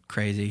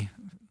crazy.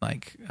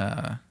 Like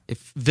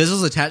If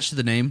Vizsla's attached to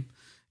the name,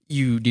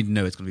 you need to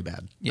know it's going to be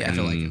bad. Yeah. Like, I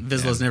feel like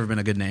Vizsla's never been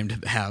a good name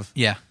to have.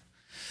 yeah,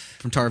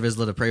 From Tar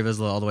Vizsla to Prey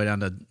Vizsla all the way down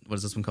to what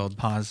is this one called?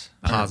 pause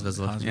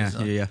Vizsla. Paz Yeah,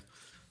 Vizsla. yeah.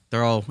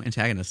 They're all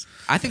antagonists.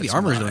 I think That's the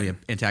armor is right. going to be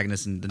an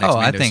antagonist in the next Oh,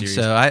 I Mando think series.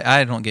 so.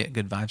 I don't get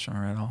good vibes from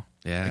her at all.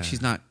 Yeah. Like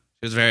she's not.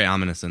 She was very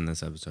ominous in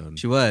this episode.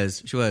 She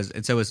was,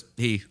 and so was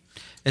he.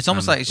 It's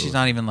almost like she's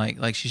not even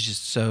like she's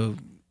just so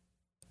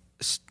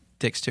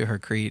sticks to her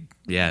creed.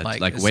 Yeah, like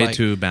like it's way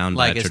too bound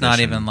by Like it's not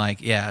tradition. even like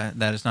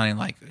that it's not even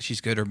like she's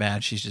good or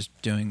bad. She's just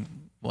doing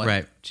what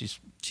Right. she's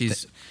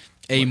She's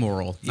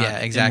amoral. Not Yeah,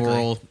 exactly.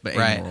 Immoral, but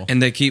Right. amoral.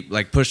 And they keep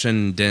like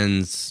pushing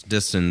Din's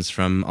distance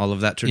from all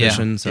of that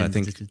tradition. So I Din's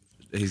think distance.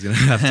 he's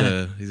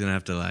gonna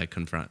have to like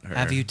confront her.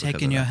 Have you because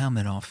taken of your that.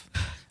 helmet off?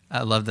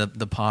 I love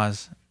the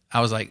pause. I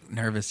was like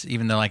nervous,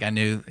 even though like I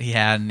knew he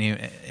had knew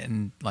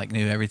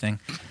everything.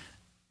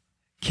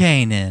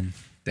 Kanan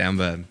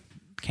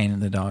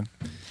the dog.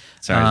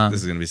 Sorry,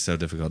 this is gonna be so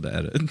difficult to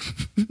edit.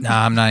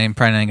 Nah, I'm not even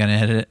probably not gonna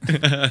edit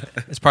it.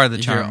 It's part of the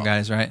You hear charm, all-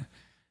 guys. Right?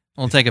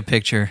 We'll take a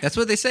picture. That's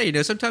what they say. You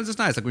know, sometimes it's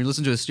nice. Like when you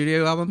listen to a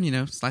studio album, you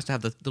know, it's nice to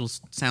have the little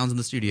sounds in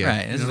the studio.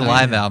 Right. You This know is a what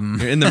I live mean? album.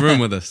 You're in the room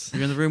with us.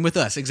 You're in the room with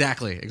us.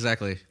 Exactly. In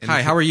Hi,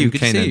 the- how are you? in Good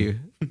to see you.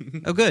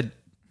 Canaan. Oh, good.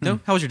 No,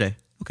 how was your day?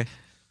 Okay.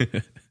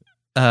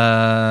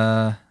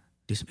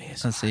 Do some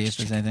ASMR. Let's see if Just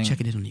there's check- anything.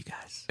 Checking in on you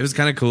guys. It was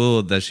kind of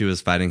cool that she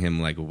was fighting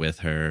him like with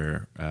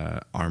her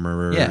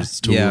armorer's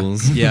Yeah.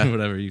 tools, Yeah.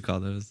 whatever you call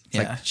those. It's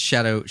Yeah. like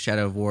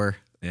Shadow of War.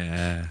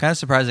 Yeah, Kind of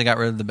surprised they got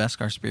rid of the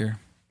Beskar spear.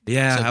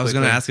 yeah. So I was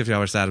gonna quickly. ask if y'all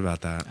were sad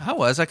about that, I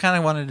was. I kind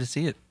of wanted to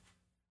see it.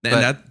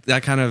 and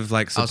that kind of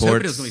like I was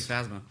hoping it supports. was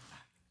going to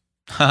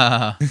be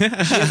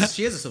Phasma.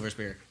 She has a silver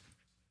spear.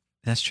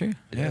 That's true.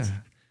 Yeah,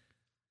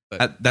 But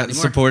that not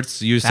anymore.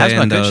 supports you Phasma saying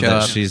could though show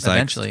that up she's like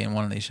eventually in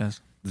one of these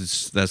shows.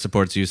 that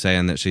supports you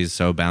saying that she's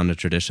so bound to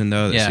tradition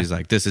though that Yeah. she's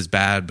like this is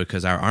bad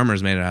because our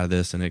armor's made out of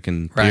this and it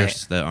can Right.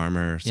 pierce the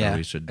armor, so Yeah.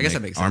 we should I guess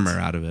make that makes armor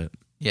sense. out of it.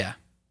 Yeah.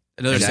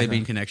 Another Exactly.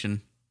 Sabine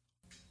connection.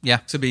 Yeah.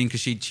 Sabine,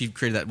 because she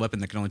created that weapon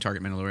that can only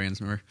target Mandalorians,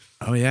 remember?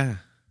 Oh yeah,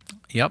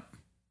 Yep.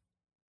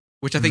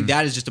 Which I think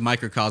that is just a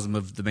microcosm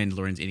of the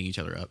Mandalorians eating each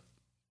other up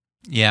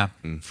Yeah.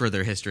 for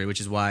their history, which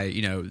is why,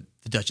 you know,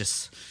 the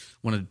Duchess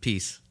wanted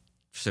peace.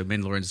 So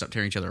Mandalorians stopped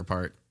tearing each other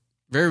apart.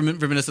 Very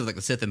reminiscent of like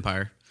the Sith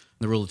Empire,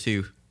 the rule of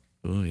two.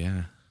 oh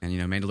yeah. And, you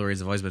know, Mandalorians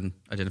have always been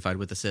identified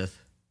with the Sith.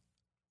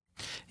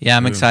 Yeah,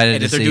 I'm excited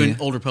And to if they're see. doing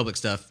Old Republic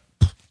stuff,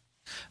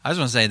 I was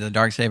going to say the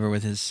Darksaber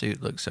with his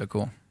suit looks so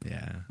cool.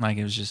 Yeah. Like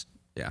it was just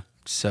yeah.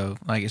 so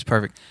like it's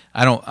perfect.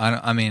 I don't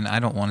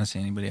want to see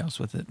anybody else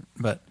with it,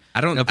 but I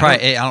don't.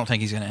 I don't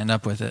think he's going to end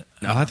up with it.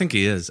 No, I think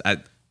he is.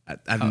 I've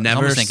I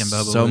never was thinking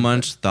Boba so would,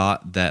 much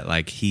thought that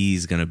like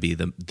he's gonna be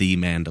the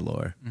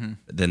Mandalore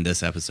than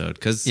this episode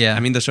because Yeah. I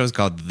mean the show's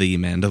called The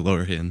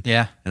Mandalorian.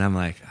 Yeah. And I'm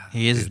like,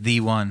 He is the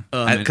one.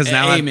 'cause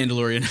now a I-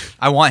 Mandalorian.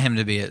 I want him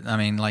to be it. I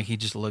mean, like he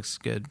just looks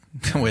good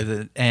with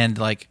it, and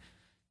like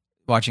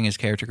watching his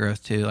character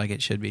growth too. Like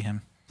it should be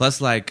him. Plus,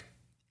 like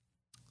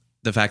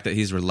the fact that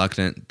he's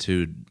reluctant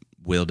to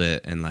wield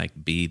it and like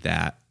be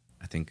that,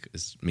 I think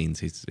means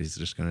he's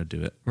just going to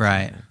do it.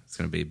 Right. It's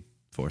going to be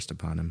forced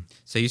upon him.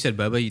 So you said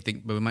Boba. You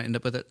think Boba might end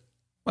up with it?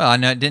 Well, I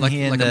know. Didn't Like,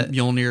 he end like a up?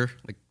 Mjolnir,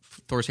 like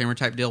Thor's hammer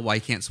type deal? Why he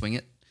can't swing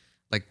it?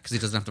 Like, because he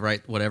doesn't have the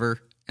right whatever.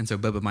 And so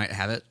Boba might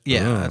have it.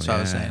 Yeah, Oh, that's what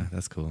I was saying.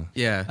 That's cool.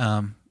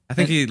 Yeah. I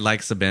think he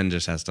likes Sabine,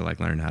 just has to like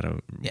learn how to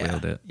Yeah,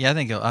 wield it. yeah.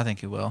 I think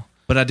he will.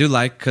 But I do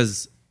like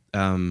because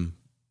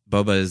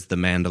Boba is the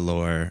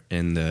Mandalore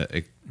in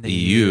the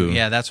EU.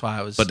 Yeah, that's why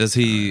I was. But does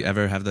he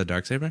ever have the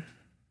Darksaber?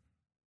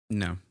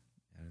 No.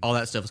 All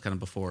that stuff was kind of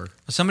before.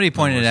 Somebody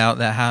pointed out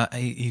that how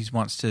he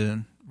wants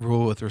to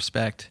rule with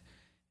respect,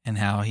 and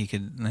how he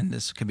could. And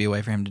this could be a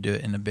way for him to do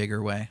it in a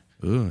bigger way.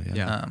 Ooh, yeah.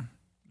 Yeah.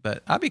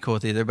 But I'd be cool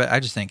with either. But I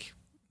just think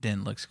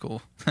Din looks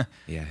cool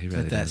Yeah, he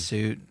really with that does.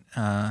 suit.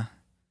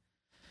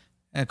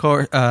 Of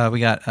course, we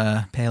got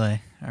Pele,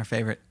 our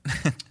favorite.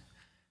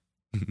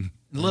 a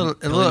little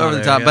over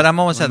the top, yeah. but I'm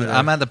almost Limit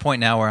I'm at the point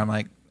now where I'm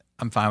like,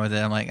 I'm fine with it.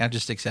 I'm like, I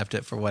just accept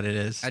it for what it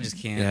is. I just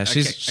can't. Yeah, I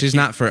she's can't-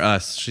 not for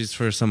us. She's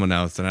for someone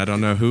else, and I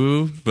don't know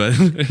who, but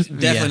Definitely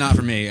Yeah. not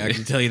for me. I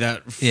can tell you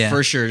that Yeah.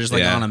 for sure. Just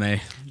like Yeah. anime.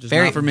 Just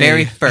very not for me.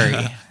 very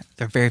furry.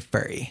 They're very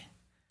furry.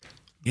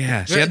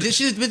 yeah, she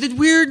She had, did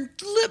weird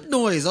lip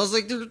noise. I was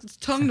like, there's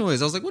tongue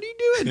noise. I was like, what are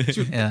you doing?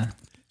 She- Yeah.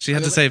 she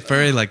had to say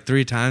furry like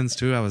 3 times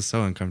too. I was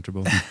so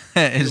uncomfortable.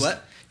 It's-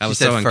 What? I She was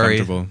said so furry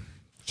uncomfortable.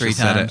 3 She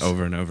said times. it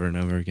over and over and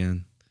over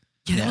again.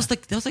 Yeah, Yeah.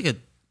 that was like a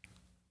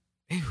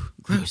ew,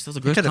 gross. That was a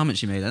gross could've- comment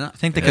she made. I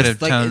think they could have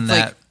toned it's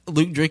that. like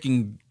Luke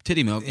drinking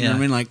titty milk. You know what I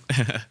mean? Like,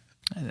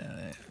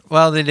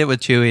 Well, they did with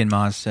Chewie and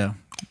Maz, so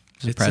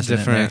there's It's a precedent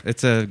different. there.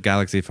 It's a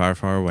galaxy far,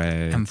 far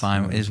away. I'm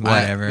fine with It's, is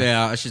whatever.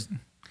 yeah, it's just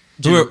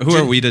Who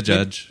are we to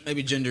judge?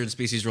 Maybe gender and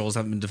species roles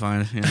haven't been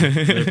defined. You know,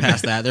 they're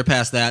past that. They're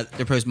past that.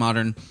 They're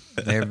postmodern.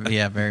 They're,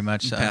 yeah, very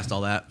much so. Past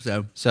all that.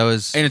 So So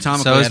is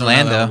anatomically, so I is don't know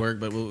how that Lando.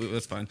 would work, but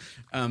that's fine.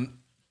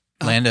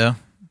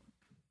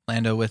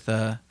 Lando with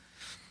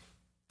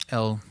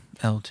L2.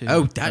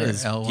 Oh, that or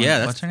is L1. yeah.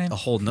 That's What's her name? a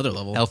whole nother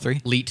level.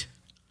 L3? Leet.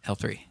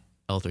 L3.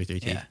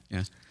 L33T. Yeah.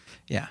 Yeah.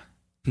 Yeah.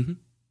 Mm-hmm.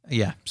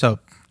 Yeah. So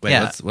Wait,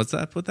 yeah, what's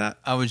up with that?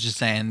 I was just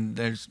saying.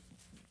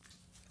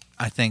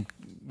 I think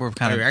we're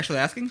kind Are you of actually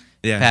asking?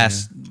 Yeah,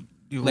 past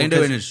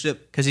Lando and his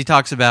ship. because he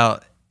talks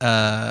about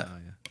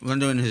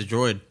Lando and his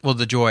droid. well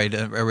the droid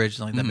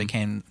originally that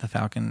became the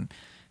Falcon.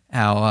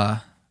 How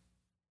I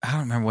don't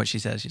remember what she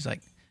says. She's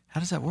like, "How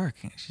does that work?"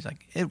 And she's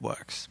like, "It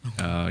works.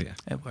 Oh yeah.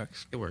 It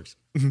works. It works.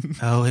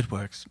 Oh, it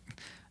works."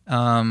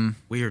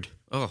 Weird.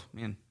 Oh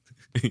man.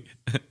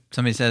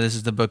 Somebody said this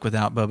is the book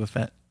without Boba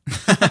Fett.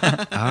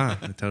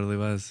 It totally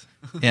was.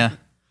 Yeah.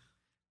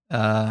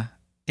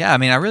 Yeah, I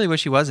mean, I really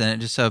wish he was in it,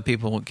 just so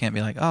people can't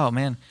be like, "Oh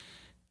man,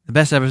 the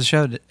best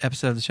episode of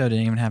the show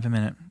didn't even have him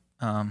in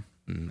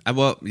it."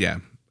 Well, yeah,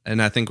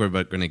 and I think we're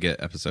going to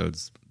get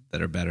episodes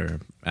that are better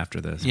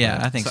after this. Yeah,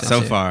 but I think so,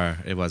 So too. far,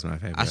 it was my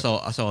favorite. I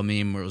saw a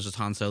meme where it was just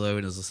Han Solo and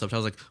it was the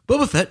subtitle like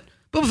Boba Fett,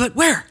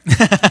 where?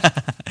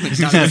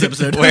 Not in this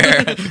episode.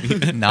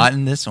 Where? Not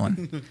in this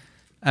one.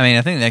 I mean,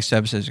 I think the next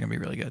episode is going to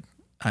be really good.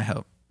 I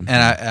hope,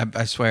 and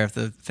I swear, if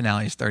the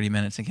finale is 30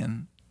 minutes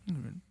again,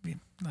 be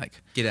like,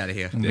 Get out of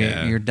here.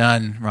 Yeah. you're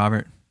done,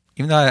 Robert.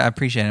 Even though I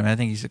appreciate him, I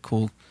think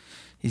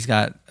he's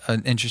got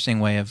an interesting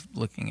way of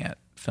looking at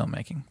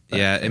filmmaking. But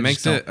Yeah, I it just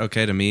makes don't- it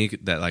okay to me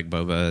that like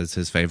Boba is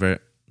his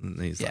favorite. And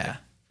he's Yeah.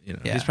 like,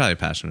 Yeah. he's probably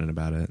passionate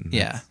about it. and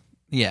Yeah,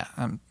 yeah.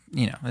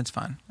 It's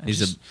fine. he's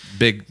Just- a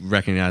big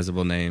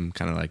recognizable name,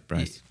 kind of like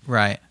Bryce.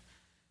 right.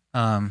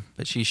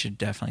 But she should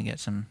definitely get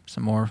some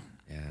more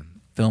Yeah,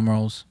 film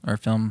roles or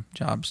film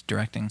jobs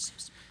directing.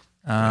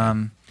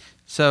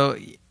 So,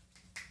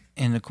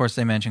 and of course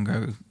they mentioned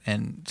Grogu,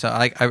 and so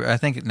I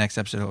think next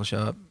episode will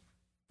show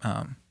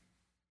up.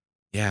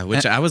 yeah,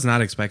 which I was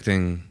not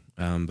expecting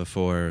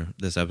before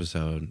this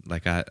episode.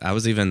 Like I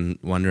was even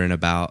wondering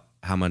about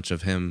how much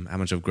of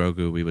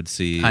Grogu we would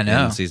see I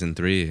know. in season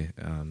 3.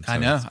 I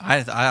know.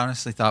 I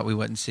honestly thought we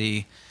wouldn't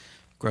see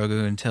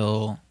Grogu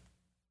until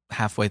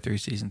halfway through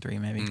season 3,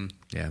 maybe.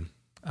 Yeah.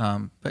 But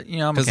I'm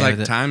Because okay like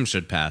with it. time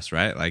should pass,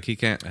 right? Like he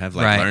can't have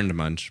like Right. learned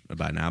much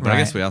by now. But I Right.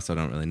 guess we also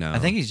don't really know. I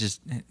think he's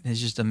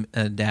just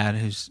a dad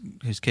whose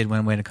kid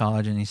went away to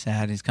college and he's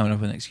sad. He's coming up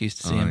with an excuse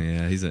to see him.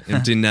 yeah, he's an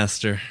empty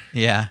nester.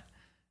 Yeah.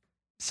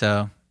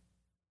 So,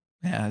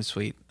 yeah, it's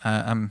sweet.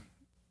 I'm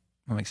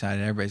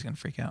excited. Everybody's gonna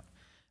freak out.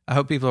 I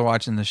hope people are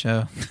watching the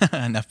show.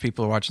 Enough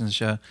people are watching the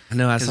show I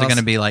know. I because saw they're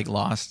gonna be like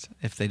lost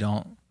if they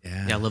don't.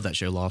 Yeah. Yeah, I love that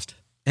show, Lost.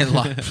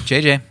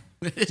 JJ.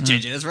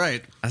 JJ, that's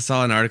right. I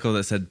saw an article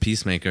that said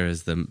Peacemaker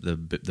is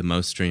the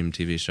most streamed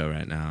TV show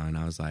right now, and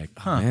I was like,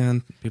 oh,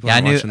 man, people Yeah, are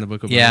I knew. watching the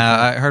Book of Boba Yeah,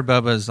 Fett. I heard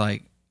Bubba's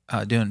like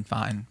doing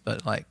fine,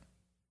 but like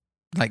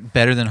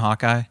better than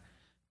Hawkeye.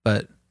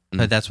 But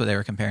that's what they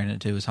were comparing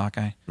it to was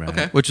Hawkeye, Right.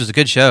 Okay. which was a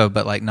good show,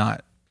 but like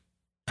not.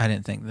 I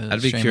didn't think the.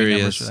 I'd be streaming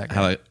numbers curious were that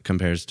how great. it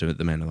compares to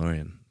The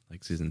Mandalorian,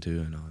 like season 2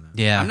 and all that.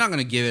 Yeah, I'm not going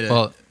to give it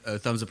Well- a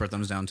thumbs up or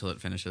thumbs down until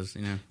it finishes.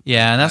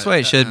 yeah, and that's the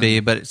way it should I- be.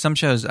 But some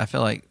shows I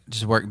feel like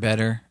just work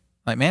better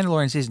Like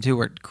Mandalorian season 2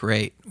 worked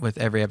great with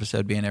every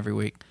episode being every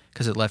week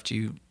because it left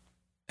you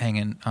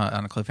hanging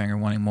on a cliffhanger,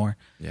 wanting more.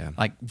 Yeah.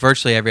 Like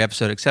virtually every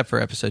episode except for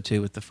episode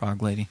 2 with the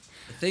frog lady.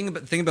 The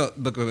thing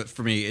about Book of Boba Fett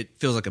for me, it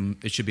feels like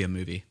it should be a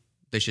movie.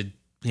 They should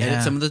Yeah.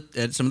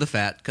 edit some of the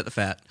fat, cut the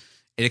fat,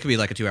 and it could be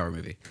like a 2-hour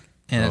movie.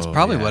 And it's Oh,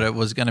 probably yeah. what it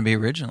was going to be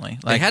originally.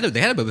 They Like, had a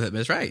Boba Fett,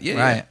 that's right. Yeah,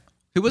 Right. yeah.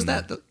 Who was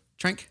that?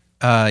 Trank?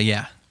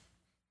 yeah.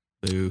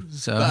 Boo.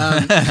 So,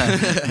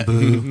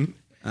 Boo.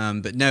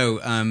 But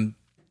no,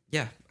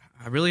 yeah,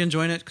 I really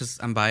enjoying it because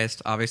I'm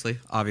biased. Obviously,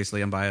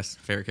 I'm biased.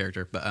 Favorite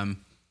character, but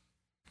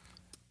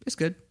it's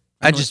good.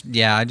 I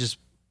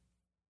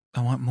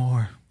want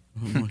more.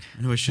 I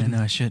know I I shouldn't.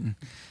 know I shouldn't.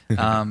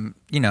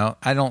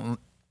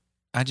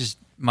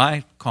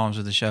 My qualms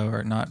with the show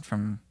are not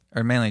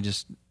or mainly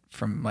just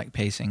from like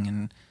pacing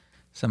and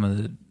some of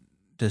the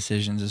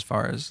decisions as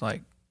far as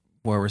like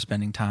where we're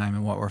spending time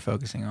and what we're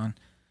focusing on.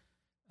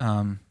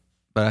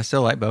 But I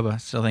still like Boba. I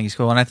still think he's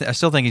cool, and I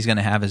still think he's going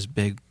to have his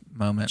big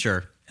moment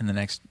Sure. in the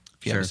next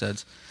few Sure.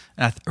 episodes.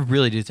 And I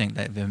really do think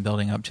they've been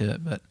building up to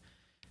it. But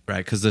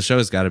Right, because the show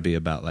has got to be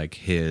about like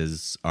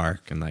his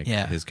arc and like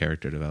Yeah. his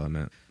character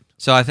development.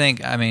 so I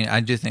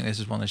do think this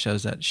is one of the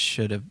shows that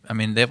should have. I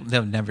mean,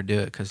 they'll never do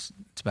it because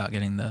it's about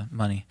getting the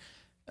money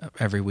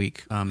every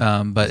week.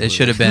 But it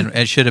should have been.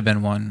 It should have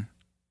been one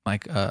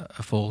like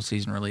a full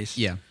season release.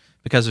 Yeah.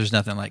 Because there's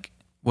nothing like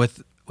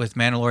with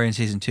Mandalorian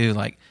season 2.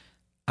 Like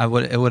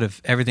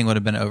everything would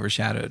have been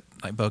overshadowed.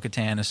 Like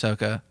Bo-Katan,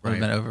 Ahsoka would have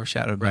been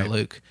overshadowed by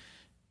Luke.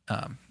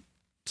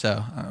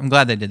 So I'm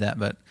glad they did that,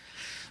 but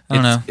I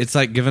don't know. It's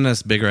like giving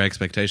us bigger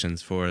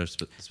expectations for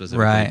specifically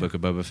Right. Book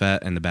of Boba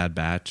Fett and the Bad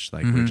Batch.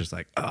 Like we're just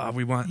like, oh,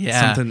 we want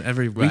Yeah. something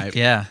every week. Right.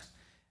 Yeah.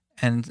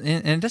 And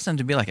it doesn't have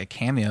to be like a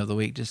cameo of the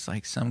week, just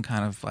like some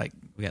kind of like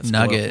We got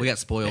spoiled. nugget. We got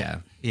spoiled. Yeah,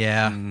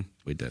 Yeah,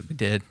 we did. we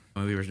did.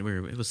 When we were,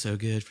 it was so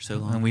good for so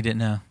long. And we didn't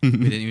know. we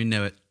didn't even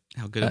know it.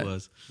 How good it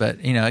was.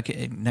 But you know, this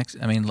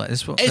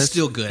It's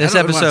still good. This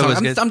I don't know what episode I'm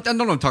was talking- good. I don't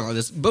know what I'm talking about.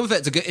 This Boba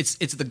Fett's a good.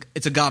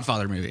 It's a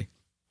Godfather movie.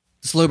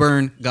 Slow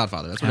burn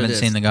Godfather. That's what Haven't it is.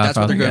 seen The That's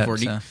what they're going Godfather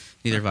for. yet, so.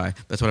 Neither have I.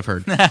 That's what I've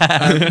heard.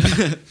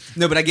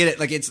 No, but I get it.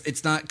 Like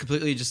it's not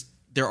completely just.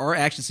 There are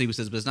action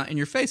sequences, but it's not in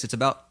your face. It's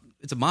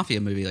a mafia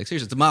movie. Like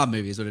seriously, it's a mob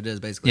movie. Is what it is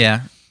basically.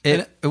 Yeah,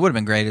 it would have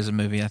been great as a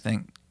movie. I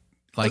think.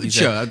 Like you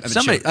show. said.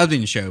 Somebody. I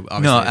mean, show.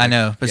 Obviously. No, I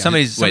know, but Yeah.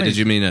 somebody's. Wait, did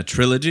you mean a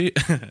trilogy?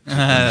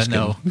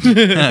 No.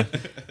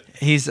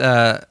 He's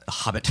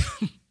Hobbit.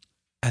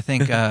 I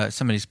think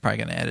somebody's probably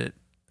going to edit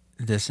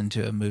this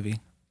into a movie.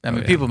 I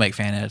mean, yeah. people make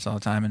fan edits all the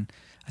time, and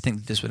I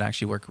think this would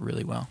actually work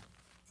really well.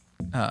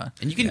 And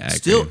you can Yeah, I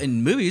still agree.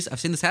 in movies. I've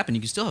seen this happen.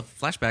 You can still have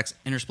flashbacks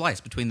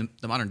interspliced between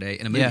the modern day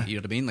and a movie. Yeah. You know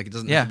what I mean? Like it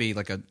doesn't Yeah. have to be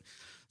like a.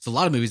 It's a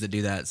lot of movies that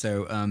do that.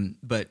 So,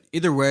 but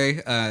either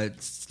way,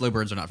 slow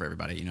burns are not for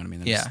everybody. You know what I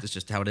mean? Yeah. It's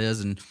just how it is.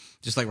 And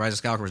just like Rise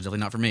of Skywalker was definitely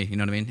not for me. You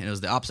know what I mean? And it was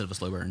the opposite of a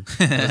slow burn.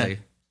 It was a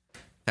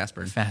fast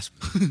burn. Fast.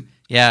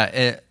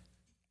 Yeah,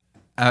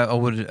 I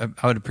would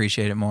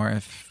appreciate it more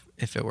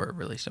if it were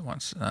released at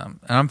once. And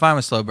I'm fine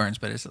with slow burns,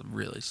 but it's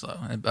really slow.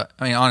 But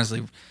I mean,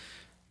 honestly,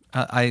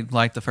 I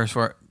like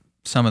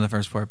some of the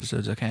first 4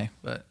 episodes. Okay,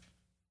 but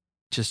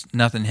just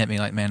nothing hit me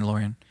like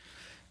Mandalorian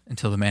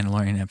until the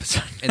Mandalorian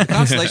episode. And the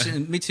constellation,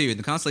 and me too. And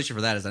the constellation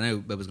for that is I know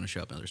Boba's going to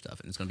show up in other stuff,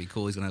 and it's going to be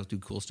cool. He's going to do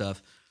cool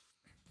stuff.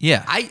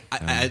 Yeah,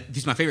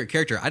 He's my favorite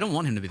character. I don't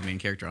want him to be the main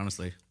character,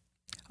 honestly.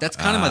 That's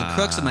kind of the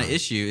crux of my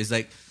issue. Is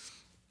like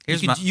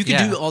you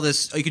can do all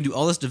this. You can do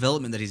all this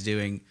development that he's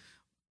doing,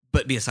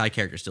 but be a side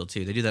character still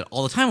too. They do that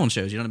all the time on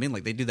shows. You know what I mean?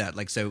 Like they do that.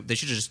 Like so, they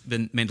should have just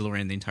been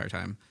Mandalorian the entire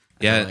time.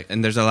 I feel Yeah, like.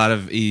 and there's a lot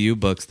of EU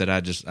books that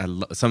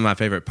some of my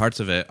favorite parts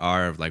of it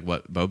are like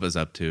what Boba's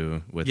up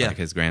to with Yeah. like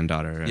his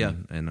granddaughter. And, Yeah.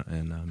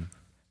 and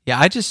yeah.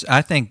 I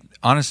think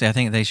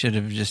they should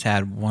have just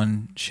had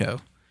one show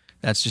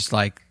that's just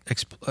like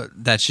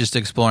that's just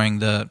exploring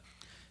the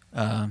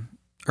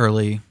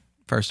early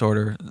First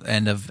Order,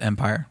 end of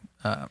Empire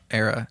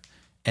era,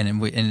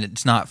 and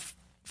it's not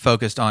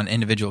focused on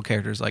individual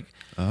characters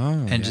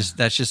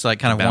that's just like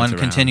kind of Bounce one around.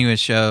 continuous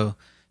show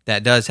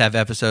that does have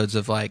episodes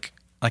of like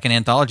an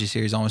anthology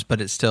series almost, but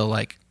it's still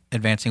like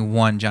advancing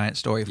one giant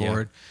story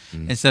forward.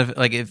 Instead of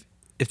like if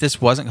this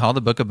wasn't called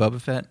the Book of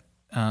Boba Fett,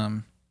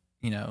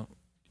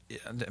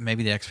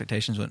 maybe the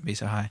expectations wouldn't be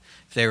so high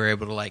if they were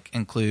able to like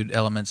include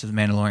elements of the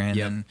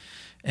Mandalorian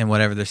and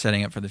whatever they're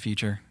setting up for the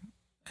future.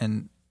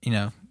 And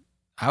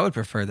I would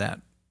prefer that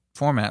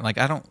format. Like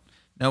I don't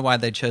know why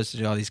they chose to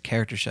do all these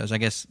character shows. I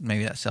guess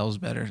maybe that sells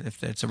better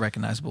if it's a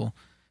recognizable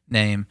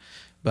name,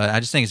 but I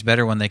just think it's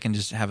better when they can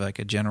just have like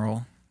a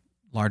general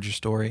larger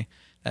story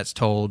that's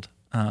told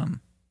in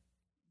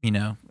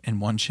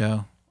one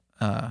show.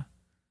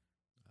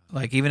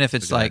 Like even if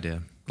it's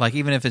idea.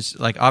 even if it's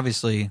like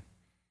obviously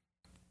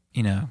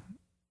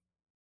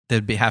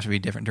there'd have to be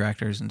different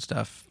directors and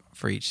stuff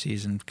for each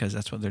season because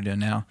that's what they're doing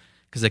now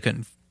because they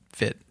couldn't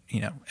fit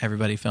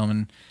everybody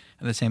filming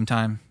at the same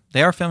time.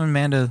 They are filming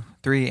Mando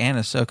 3 and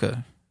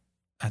Ahsoka.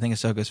 I think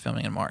Ahsoka's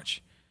filming in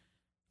March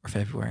or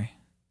February,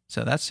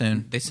 so that's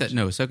soon. They said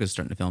no. Ahsoka's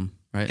starting to film,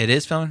 right? It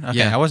is filming. Okay,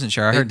 Yeah. I wasn't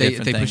sure. I heard they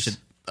different things. pushed it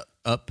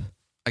up.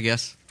 I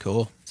guess.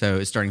 Cool. So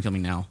it's starting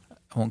filming now.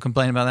 I won't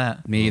complain about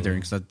that. Me either,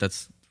 because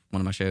that's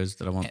one of my shows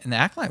that I want. And the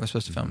Acolyte was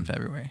supposed to film in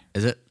February.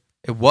 Is it?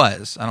 It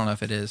was. I don't know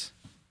if it is.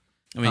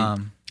 I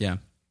mean, yeah.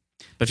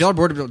 But if y'all are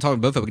bored of talking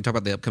about both of it, we can talk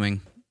about the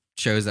upcoming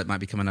shows that might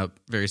be coming up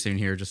very soon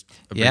here. Just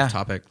a brief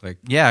topic. Like,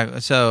 yeah.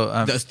 So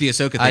the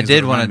Ahsoka thing. I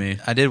did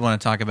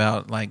want to talk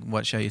about like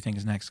what show you think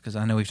is next, because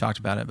I know we've talked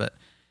about it, but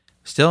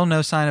still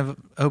no sign of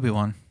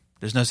Obi-Wan.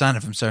 There's no sign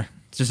of him, sir.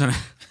 It's just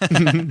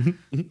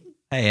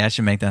Hey, I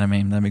should make that a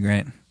meme. That'd be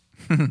great.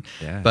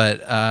 Yeah.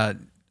 But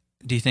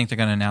do you think they're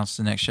going to announce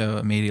the next show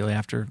immediately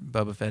after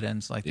Boba Fett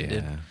ends, like they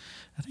did?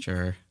 I think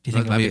sure. Do you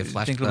think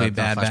it'll be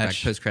Bad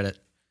Batch post credit?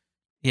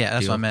 Yeah,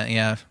 that's what I meant.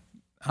 Yeah,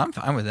 I'm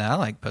fine with that. I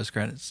like post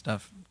credit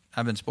stuff.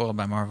 I've been spoiled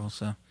by Marvel,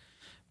 so.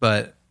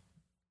 But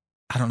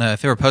I don't know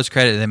if they were post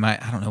credit, they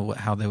might. I don't know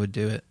how they would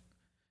do it.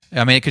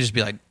 I mean, it could just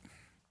be like,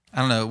 I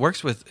don't know.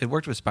 It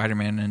worked with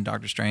Spider-Man and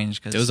Doctor Strange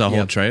because it was a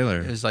whole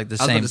trailer. It was like the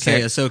I was same. about to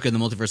say Ahsoka in the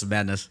Multiverse of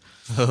Madness.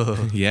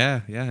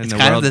 Yeah. It's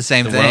kind of the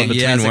same thing.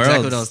 Yeah, that's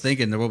exactly what I was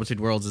thinking. The World Between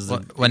Worlds is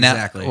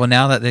exactly.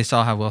 Now that they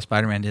saw how well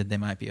Spider-Man did, they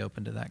might be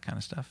open to that kind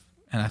of stuff.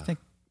 And I think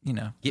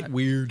get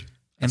weird.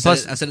 And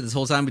plus, I said it this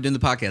whole time we're doing the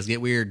podcast. Get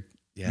weird.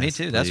 Yes, me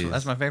too. Please.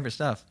 That's my favorite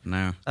stuff.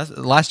 No,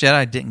 The Last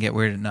Jedi didn't get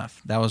weird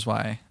enough. That was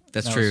why.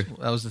 That's true.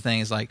 That was the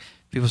thing. Is like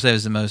people say it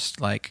was the most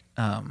like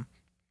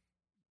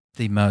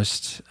the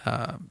most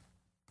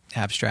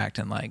abstract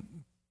and like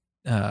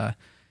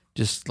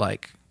just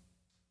like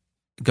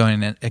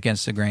going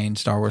against the grain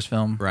Star Wars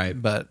film, right?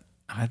 But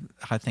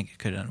I think it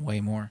could have done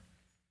way more.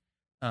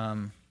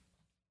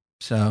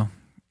 So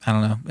I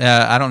don't know.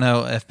 I don't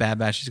know if Bad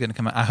Batch is going to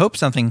come out. I hope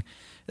something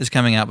is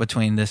coming out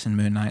between this and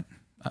Moon Knight,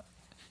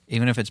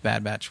 even if it's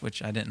Bad Batch,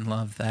 which I didn't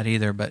love that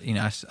either. But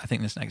I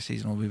think this next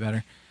season will be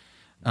better.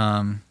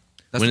 That's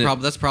the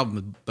problem. That's the problem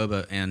with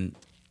Boba and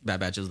Bad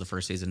Batch is the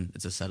first season.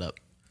 It's a setup.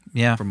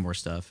 Yeah, for more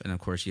stuff, and of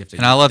course you have to.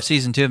 And I love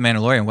season 2 of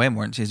Mandalorian way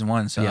more than season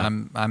 1. So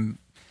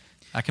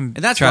I can. And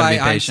that's try why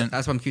to be patient.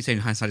 That's why I'm keep saying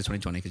hindsight is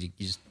 2020 because you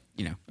just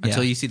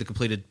until you see the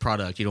completed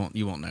product, you won't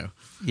know.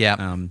 Yeah.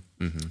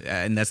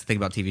 And that's the thing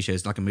about TV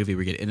shows, like a movie,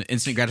 where you get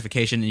instant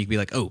gratification, and you can be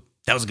like, "Oh,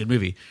 that was a good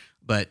movie,"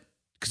 but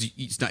because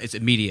it's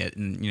immediate,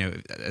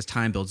 and as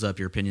time builds up,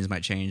 your opinions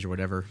might change or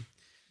whatever.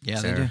 Yeah,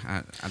 so they do.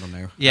 I don't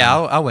know. Yeah,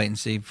 I'll wait and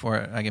see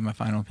before I get my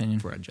final opinion.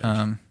 Before I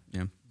judge.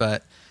 Yeah,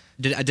 but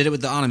I did it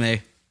with the anime.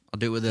 I'll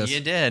do it with this.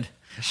 You did.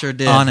 I sure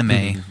did.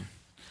 Anime.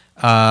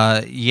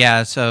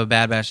 Yeah, so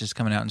Bad Batch is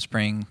coming out in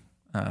spring,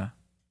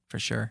 for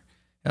sure.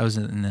 That was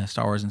in the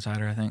Star Wars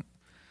Insider, I think.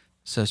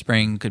 So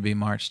spring could be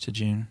March to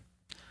June.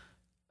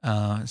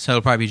 So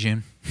it'll probably be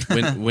June.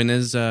 When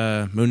is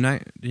Moon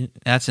Knight?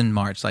 That's in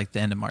March, like the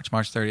end of March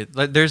 30th.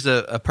 Like, there's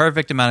a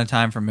perfect amount of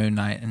time for Moon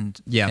Knight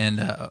and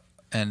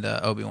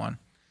Obi-Wan.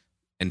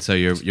 And so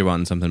you're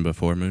wanting something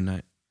before Moon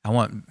Knight? I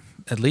want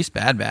at least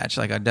Bad Batch.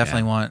 Like I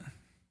definitely want.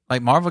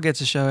 Like Marvel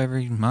gets a show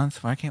every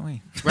month. Why can't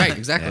we? Right,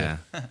 exactly. Yeah.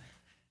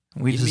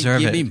 We deserve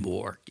it. Give me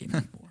more. Give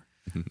me more.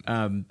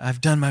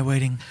 I've done my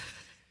waiting.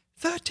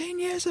 13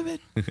 years of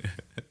it.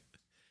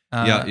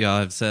 Y'all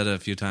have said a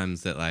few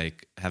times that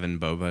like having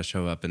Boba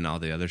show up in all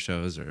the other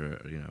shows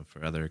or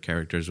for other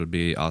characters would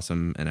be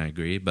awesome, and I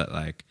agree. But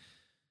like,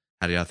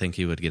 how do y'all think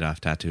he would get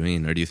off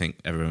Tatooine, or do you think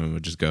everyone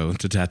would just go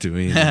to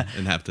Tatooine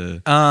and have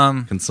to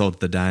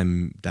consult the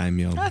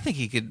daimyo? I think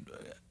he could.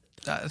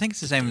 I think it's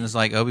the same as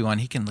like Obi-Wan.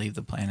 He can leave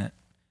the planet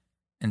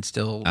and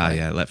still.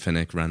 Let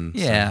Fennec run.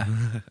 Yeah.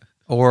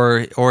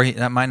 Or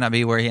that might not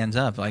be where he ends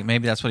up. Like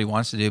maybe that's what he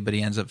wants to do, but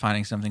he ends up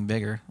finding something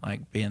bigger,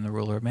 like being the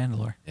ruler of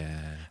Mandalore. Yeah.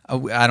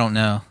 I don't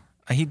know.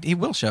 He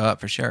will show up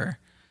for sure.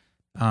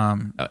 I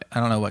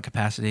don't know what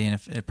capacity, and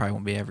if it probably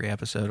won't be every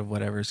episode of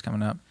whatever is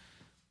coming up.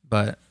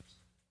 But,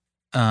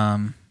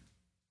 yeah.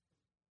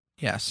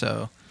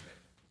 So.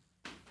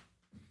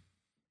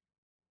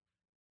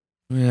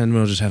 And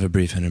we'll just have a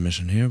brief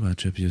intermission here while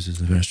Chip uses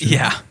the restroom.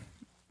 Yeah.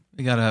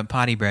 We got a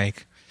potty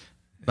break.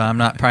 But I'm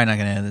probably not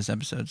going to end this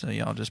episode, so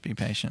y'all just be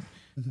patient.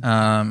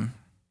 Yeah,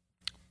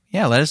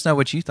 let us know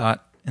what you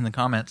thought in the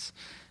comments.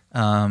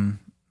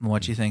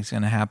 What you think is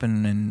going to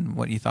happen and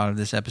what you thought of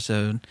this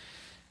episode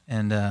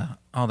and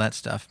all that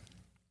stuff.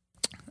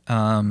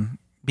 Yeah,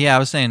 I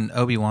was saying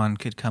Obi-Wan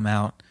could come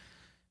out.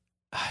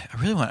 I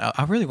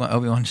really want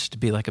Obi-Wan just to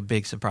be like a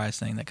big surprise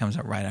thing that comes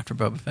out right after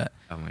Boba Fett.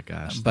 Oh my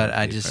gosh! But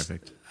I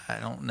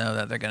don't know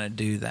that they're going to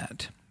do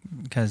that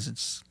because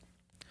it's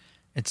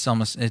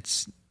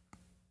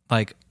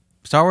like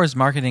Star Wars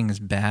marketing is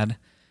bad,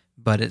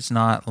 but it's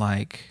not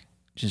like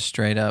just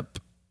straight up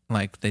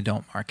like they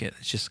don't market.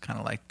 It's just kind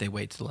of like they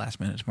wait to the last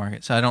minute to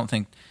market. So I don't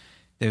think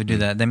they would do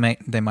that. They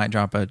might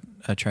drop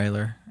a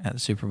trailer at the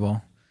Super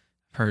Bowl.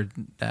 I've heard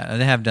that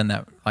they have done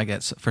that.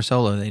 Like for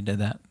Solo, they did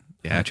that.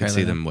 Yeah, I can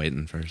see them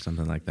waiting for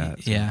something like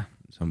that. So, yeah,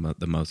 so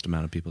the most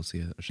amount of people see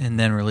it, and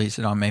then release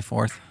it on May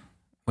 4th.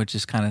 Which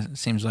is kind of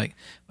seems like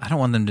I don't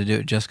want them to do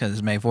it just because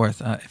it's May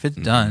 4th. If it's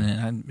done,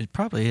 and it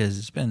probably is,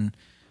 it's been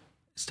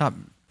stopped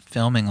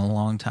filming a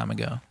long time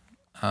ago,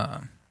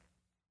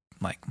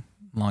 like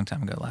a long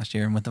time ago last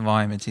year. And with the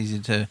volume, it's easy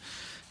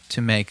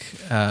to make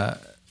the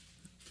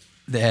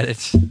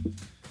edits.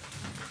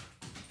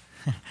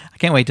 I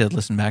can't wait to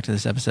listen back to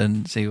this episode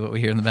and see what we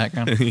hear in the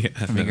background. Yeah,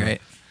 that'd be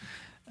great.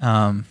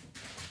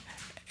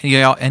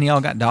 Any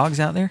y'all got dogs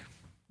out there?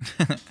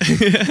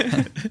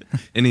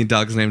 Any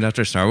dogs named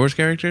after Star Wars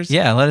characters?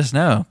 Yeah, let us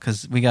know,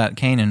 because we got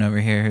Kanan over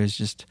here, who's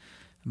just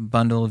a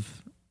bundle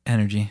of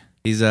energy.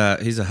 He's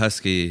a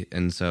husky,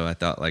 and so I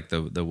thought like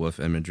the wolf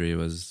imagery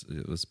was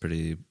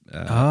pretty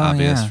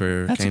obvious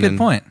for That's Kanan. a good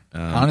point.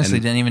 Honestly,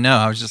 didn't even know.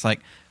 I was just like,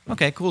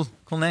 okay, cool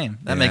name.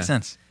 That makes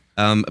sense.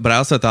 But I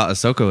also thought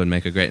Ahsoka would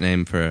make a great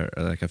name for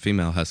like a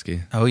female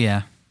husky. Oh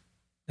yeah,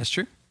 that's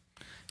true.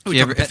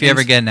 If you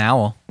ever get an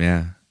owl,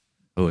 yeah.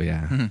 Oh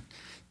yeah.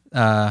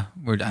 I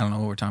don't know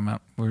what we're talking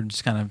about. We're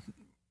just kind of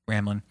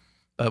rambling.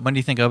 But when do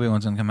you think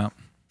Obi-Wan's gonna come out?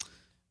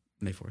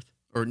 May 4th.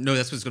 Or no,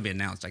 that's what's gonna be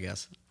announced, I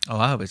guess. Oh,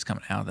 I hope it's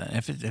coming out then.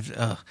 If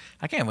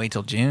I can't wait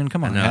till June.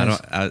 Come on, guys.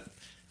 I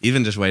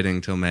even just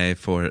waiting till May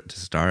for it to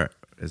start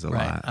is a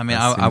lot. I mean,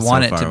 I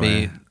want it to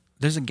be.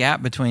 There's a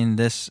gap between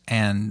this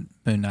and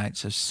Moon Knight,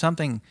 so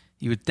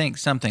you would think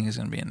something is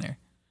going to be in there.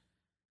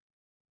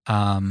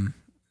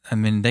 I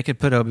mean, they could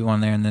put Obi-Wan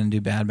there and then do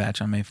Bad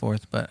Batch on May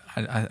 4th, but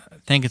I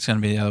think it's going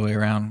to be the other way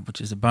around, which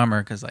is a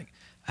bummer because like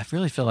I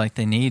really feel like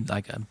they need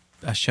like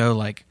a show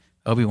like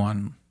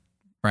Obi-Wan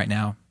right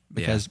now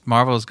because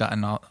Marvel's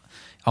gotten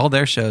all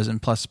their shows and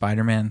plus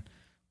Spider-Man.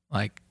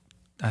 Like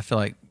I feel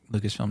like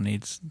Lucasfilm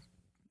needs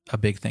a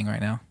big thing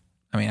right now.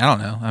 I mean, I don't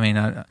know. I mean,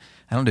 I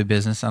don't do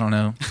business. I don't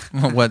know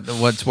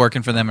what's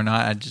working for them or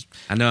not.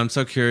 I know. I'm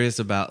so curious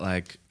about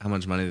like how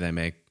much money they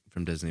make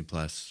from Disney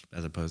Plus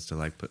as opposed to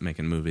like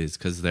making movies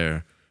because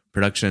their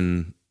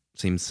production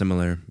seems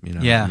similar. You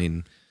know, yeah. I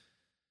mean,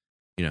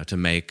 you know, to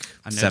make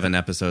 7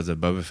 episodes of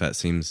Boba Fett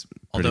seems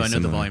pretty although I know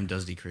similar. the volume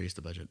does decrease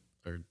the budget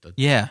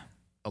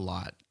a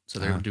lot, so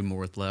they're gonna do more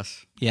with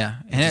less. Yeah,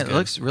 and it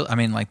looks real. I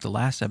mean, like the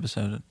last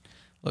episode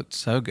looked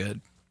so good.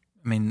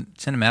 I mean,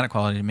 cinematic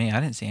quality to me,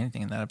 I didn't see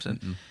anything in that episode.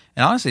 Mm-hmm.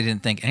 And honestly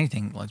didn't think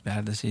anything looked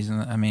bad this season.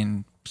 I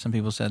mean, some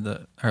people said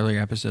the earlier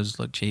episodes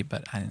looked cheap,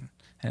 but I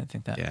didn't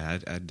think that. Yeah,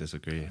 I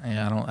disagree.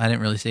 Yeah, I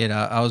didn't really see it.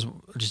 I was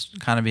just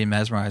kind of being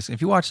mesmerized.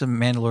 If you watch The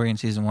Mandalorian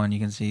season 1, you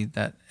can see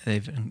that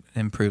they've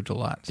improved a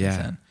lot since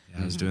then.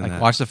 Yeah, I was doing like,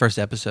 that. Watch the first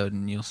episode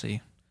and you'll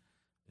see.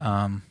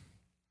 I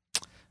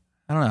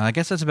don't know. I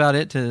guess that's about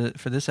it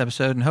for this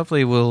episode, and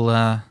hopefully we'll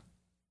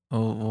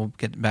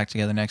get back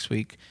together next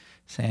week.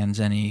 Sans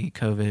any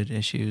COVID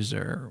issues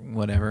or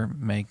whatever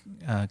may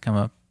come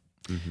up.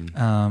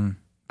 Mm-hmm.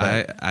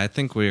 I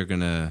think we're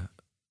gonna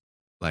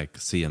like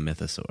see a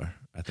mythosaur.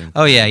 I think.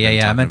 Oh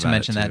yeah. I meant to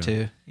mention that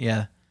too.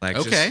 Yeah. Like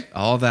okay,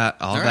 all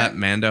that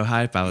Mando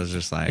hype. I was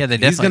just like, yeah,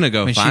 he's gonna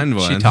go find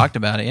one. She talked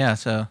about it. Yeah,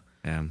 so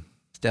yeah,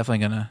 it's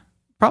definitely gonna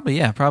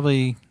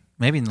probably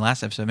maybe in the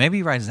last episode. Maybe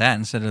he rides that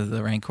instead of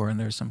the Rancor, and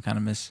there's some kind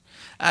of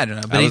I don't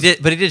know. But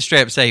he did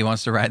straight up say he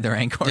wants to ride the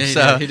Rancor.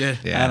 Yeah, he did.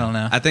 Yeah. I don't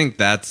know. I think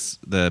that's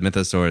the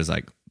mythosaur is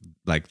like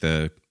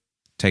the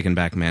Taking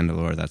Back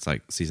Mandalore. That's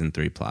like season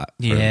 3 plot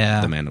for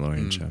the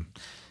Mandalorian show.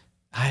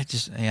 I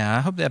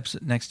hope the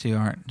next 2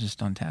 aren't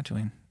just on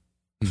Tatooine.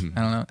 I don't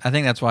know. I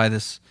think that's why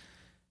this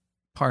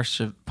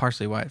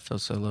partially why it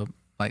feels so low,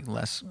 like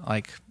less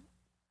like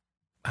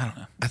I don't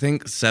know. I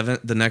think 7.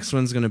 The next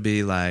one's gonna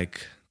be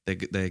like.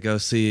 They go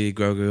see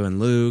Grogu and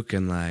Luke,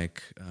 and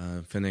like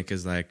Finnick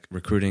is like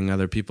recruiting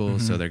other people,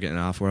 so they're getting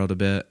off world a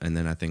bit. And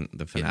then I think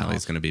the finale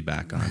is going to be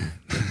back on,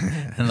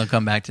 and they'll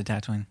come back to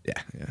Tatooine. Yeah,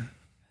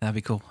 that'd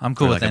be cool. I'm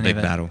cool with like any a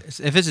big battle.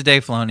 If it's a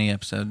Dave Filoni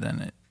episode,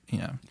 then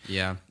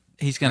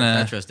he's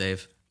gonna. I trust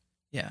Dave.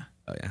 Yeah.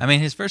 Oh yeah. I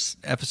mean, his first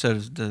episode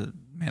of the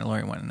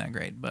Mandalorian wasn't that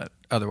great, but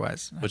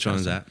otherwise, which one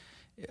is that?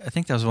 I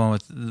think that was the one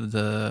with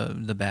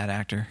the bad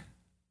actor.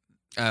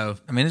 Oh,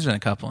 I mean, there's been a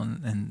couple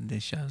in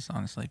these shows,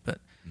 honestly, but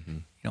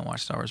you don't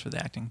watch Star Wars for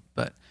the acting.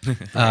 But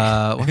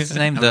what's his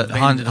name? A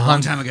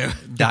long time ago.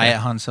 Diet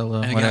Han Solo,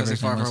 whatever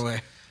his name far was.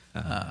 away.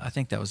 I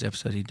think that was the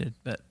episode he did.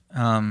 But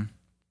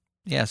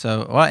yeah.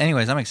 So, well,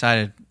 anyways, I'm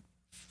excited.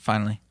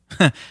 Finally,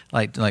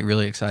 like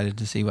really excited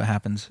to see what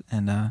happens,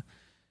 and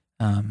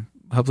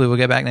hopefully we'll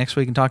get back next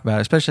week and talk about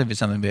it. Especially if it's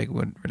something big,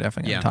 we're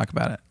definitely going to talk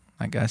about it.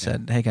 Like I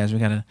said, hey guys, we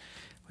gotta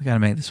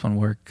make this one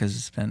work because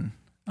it's been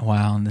a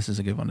while, and this is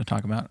a good one to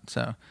talk about.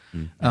 So,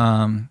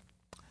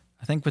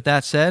 I think with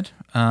that said,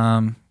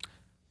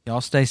 y'all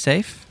stay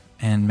safe,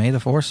 and may the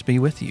Force be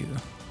with you.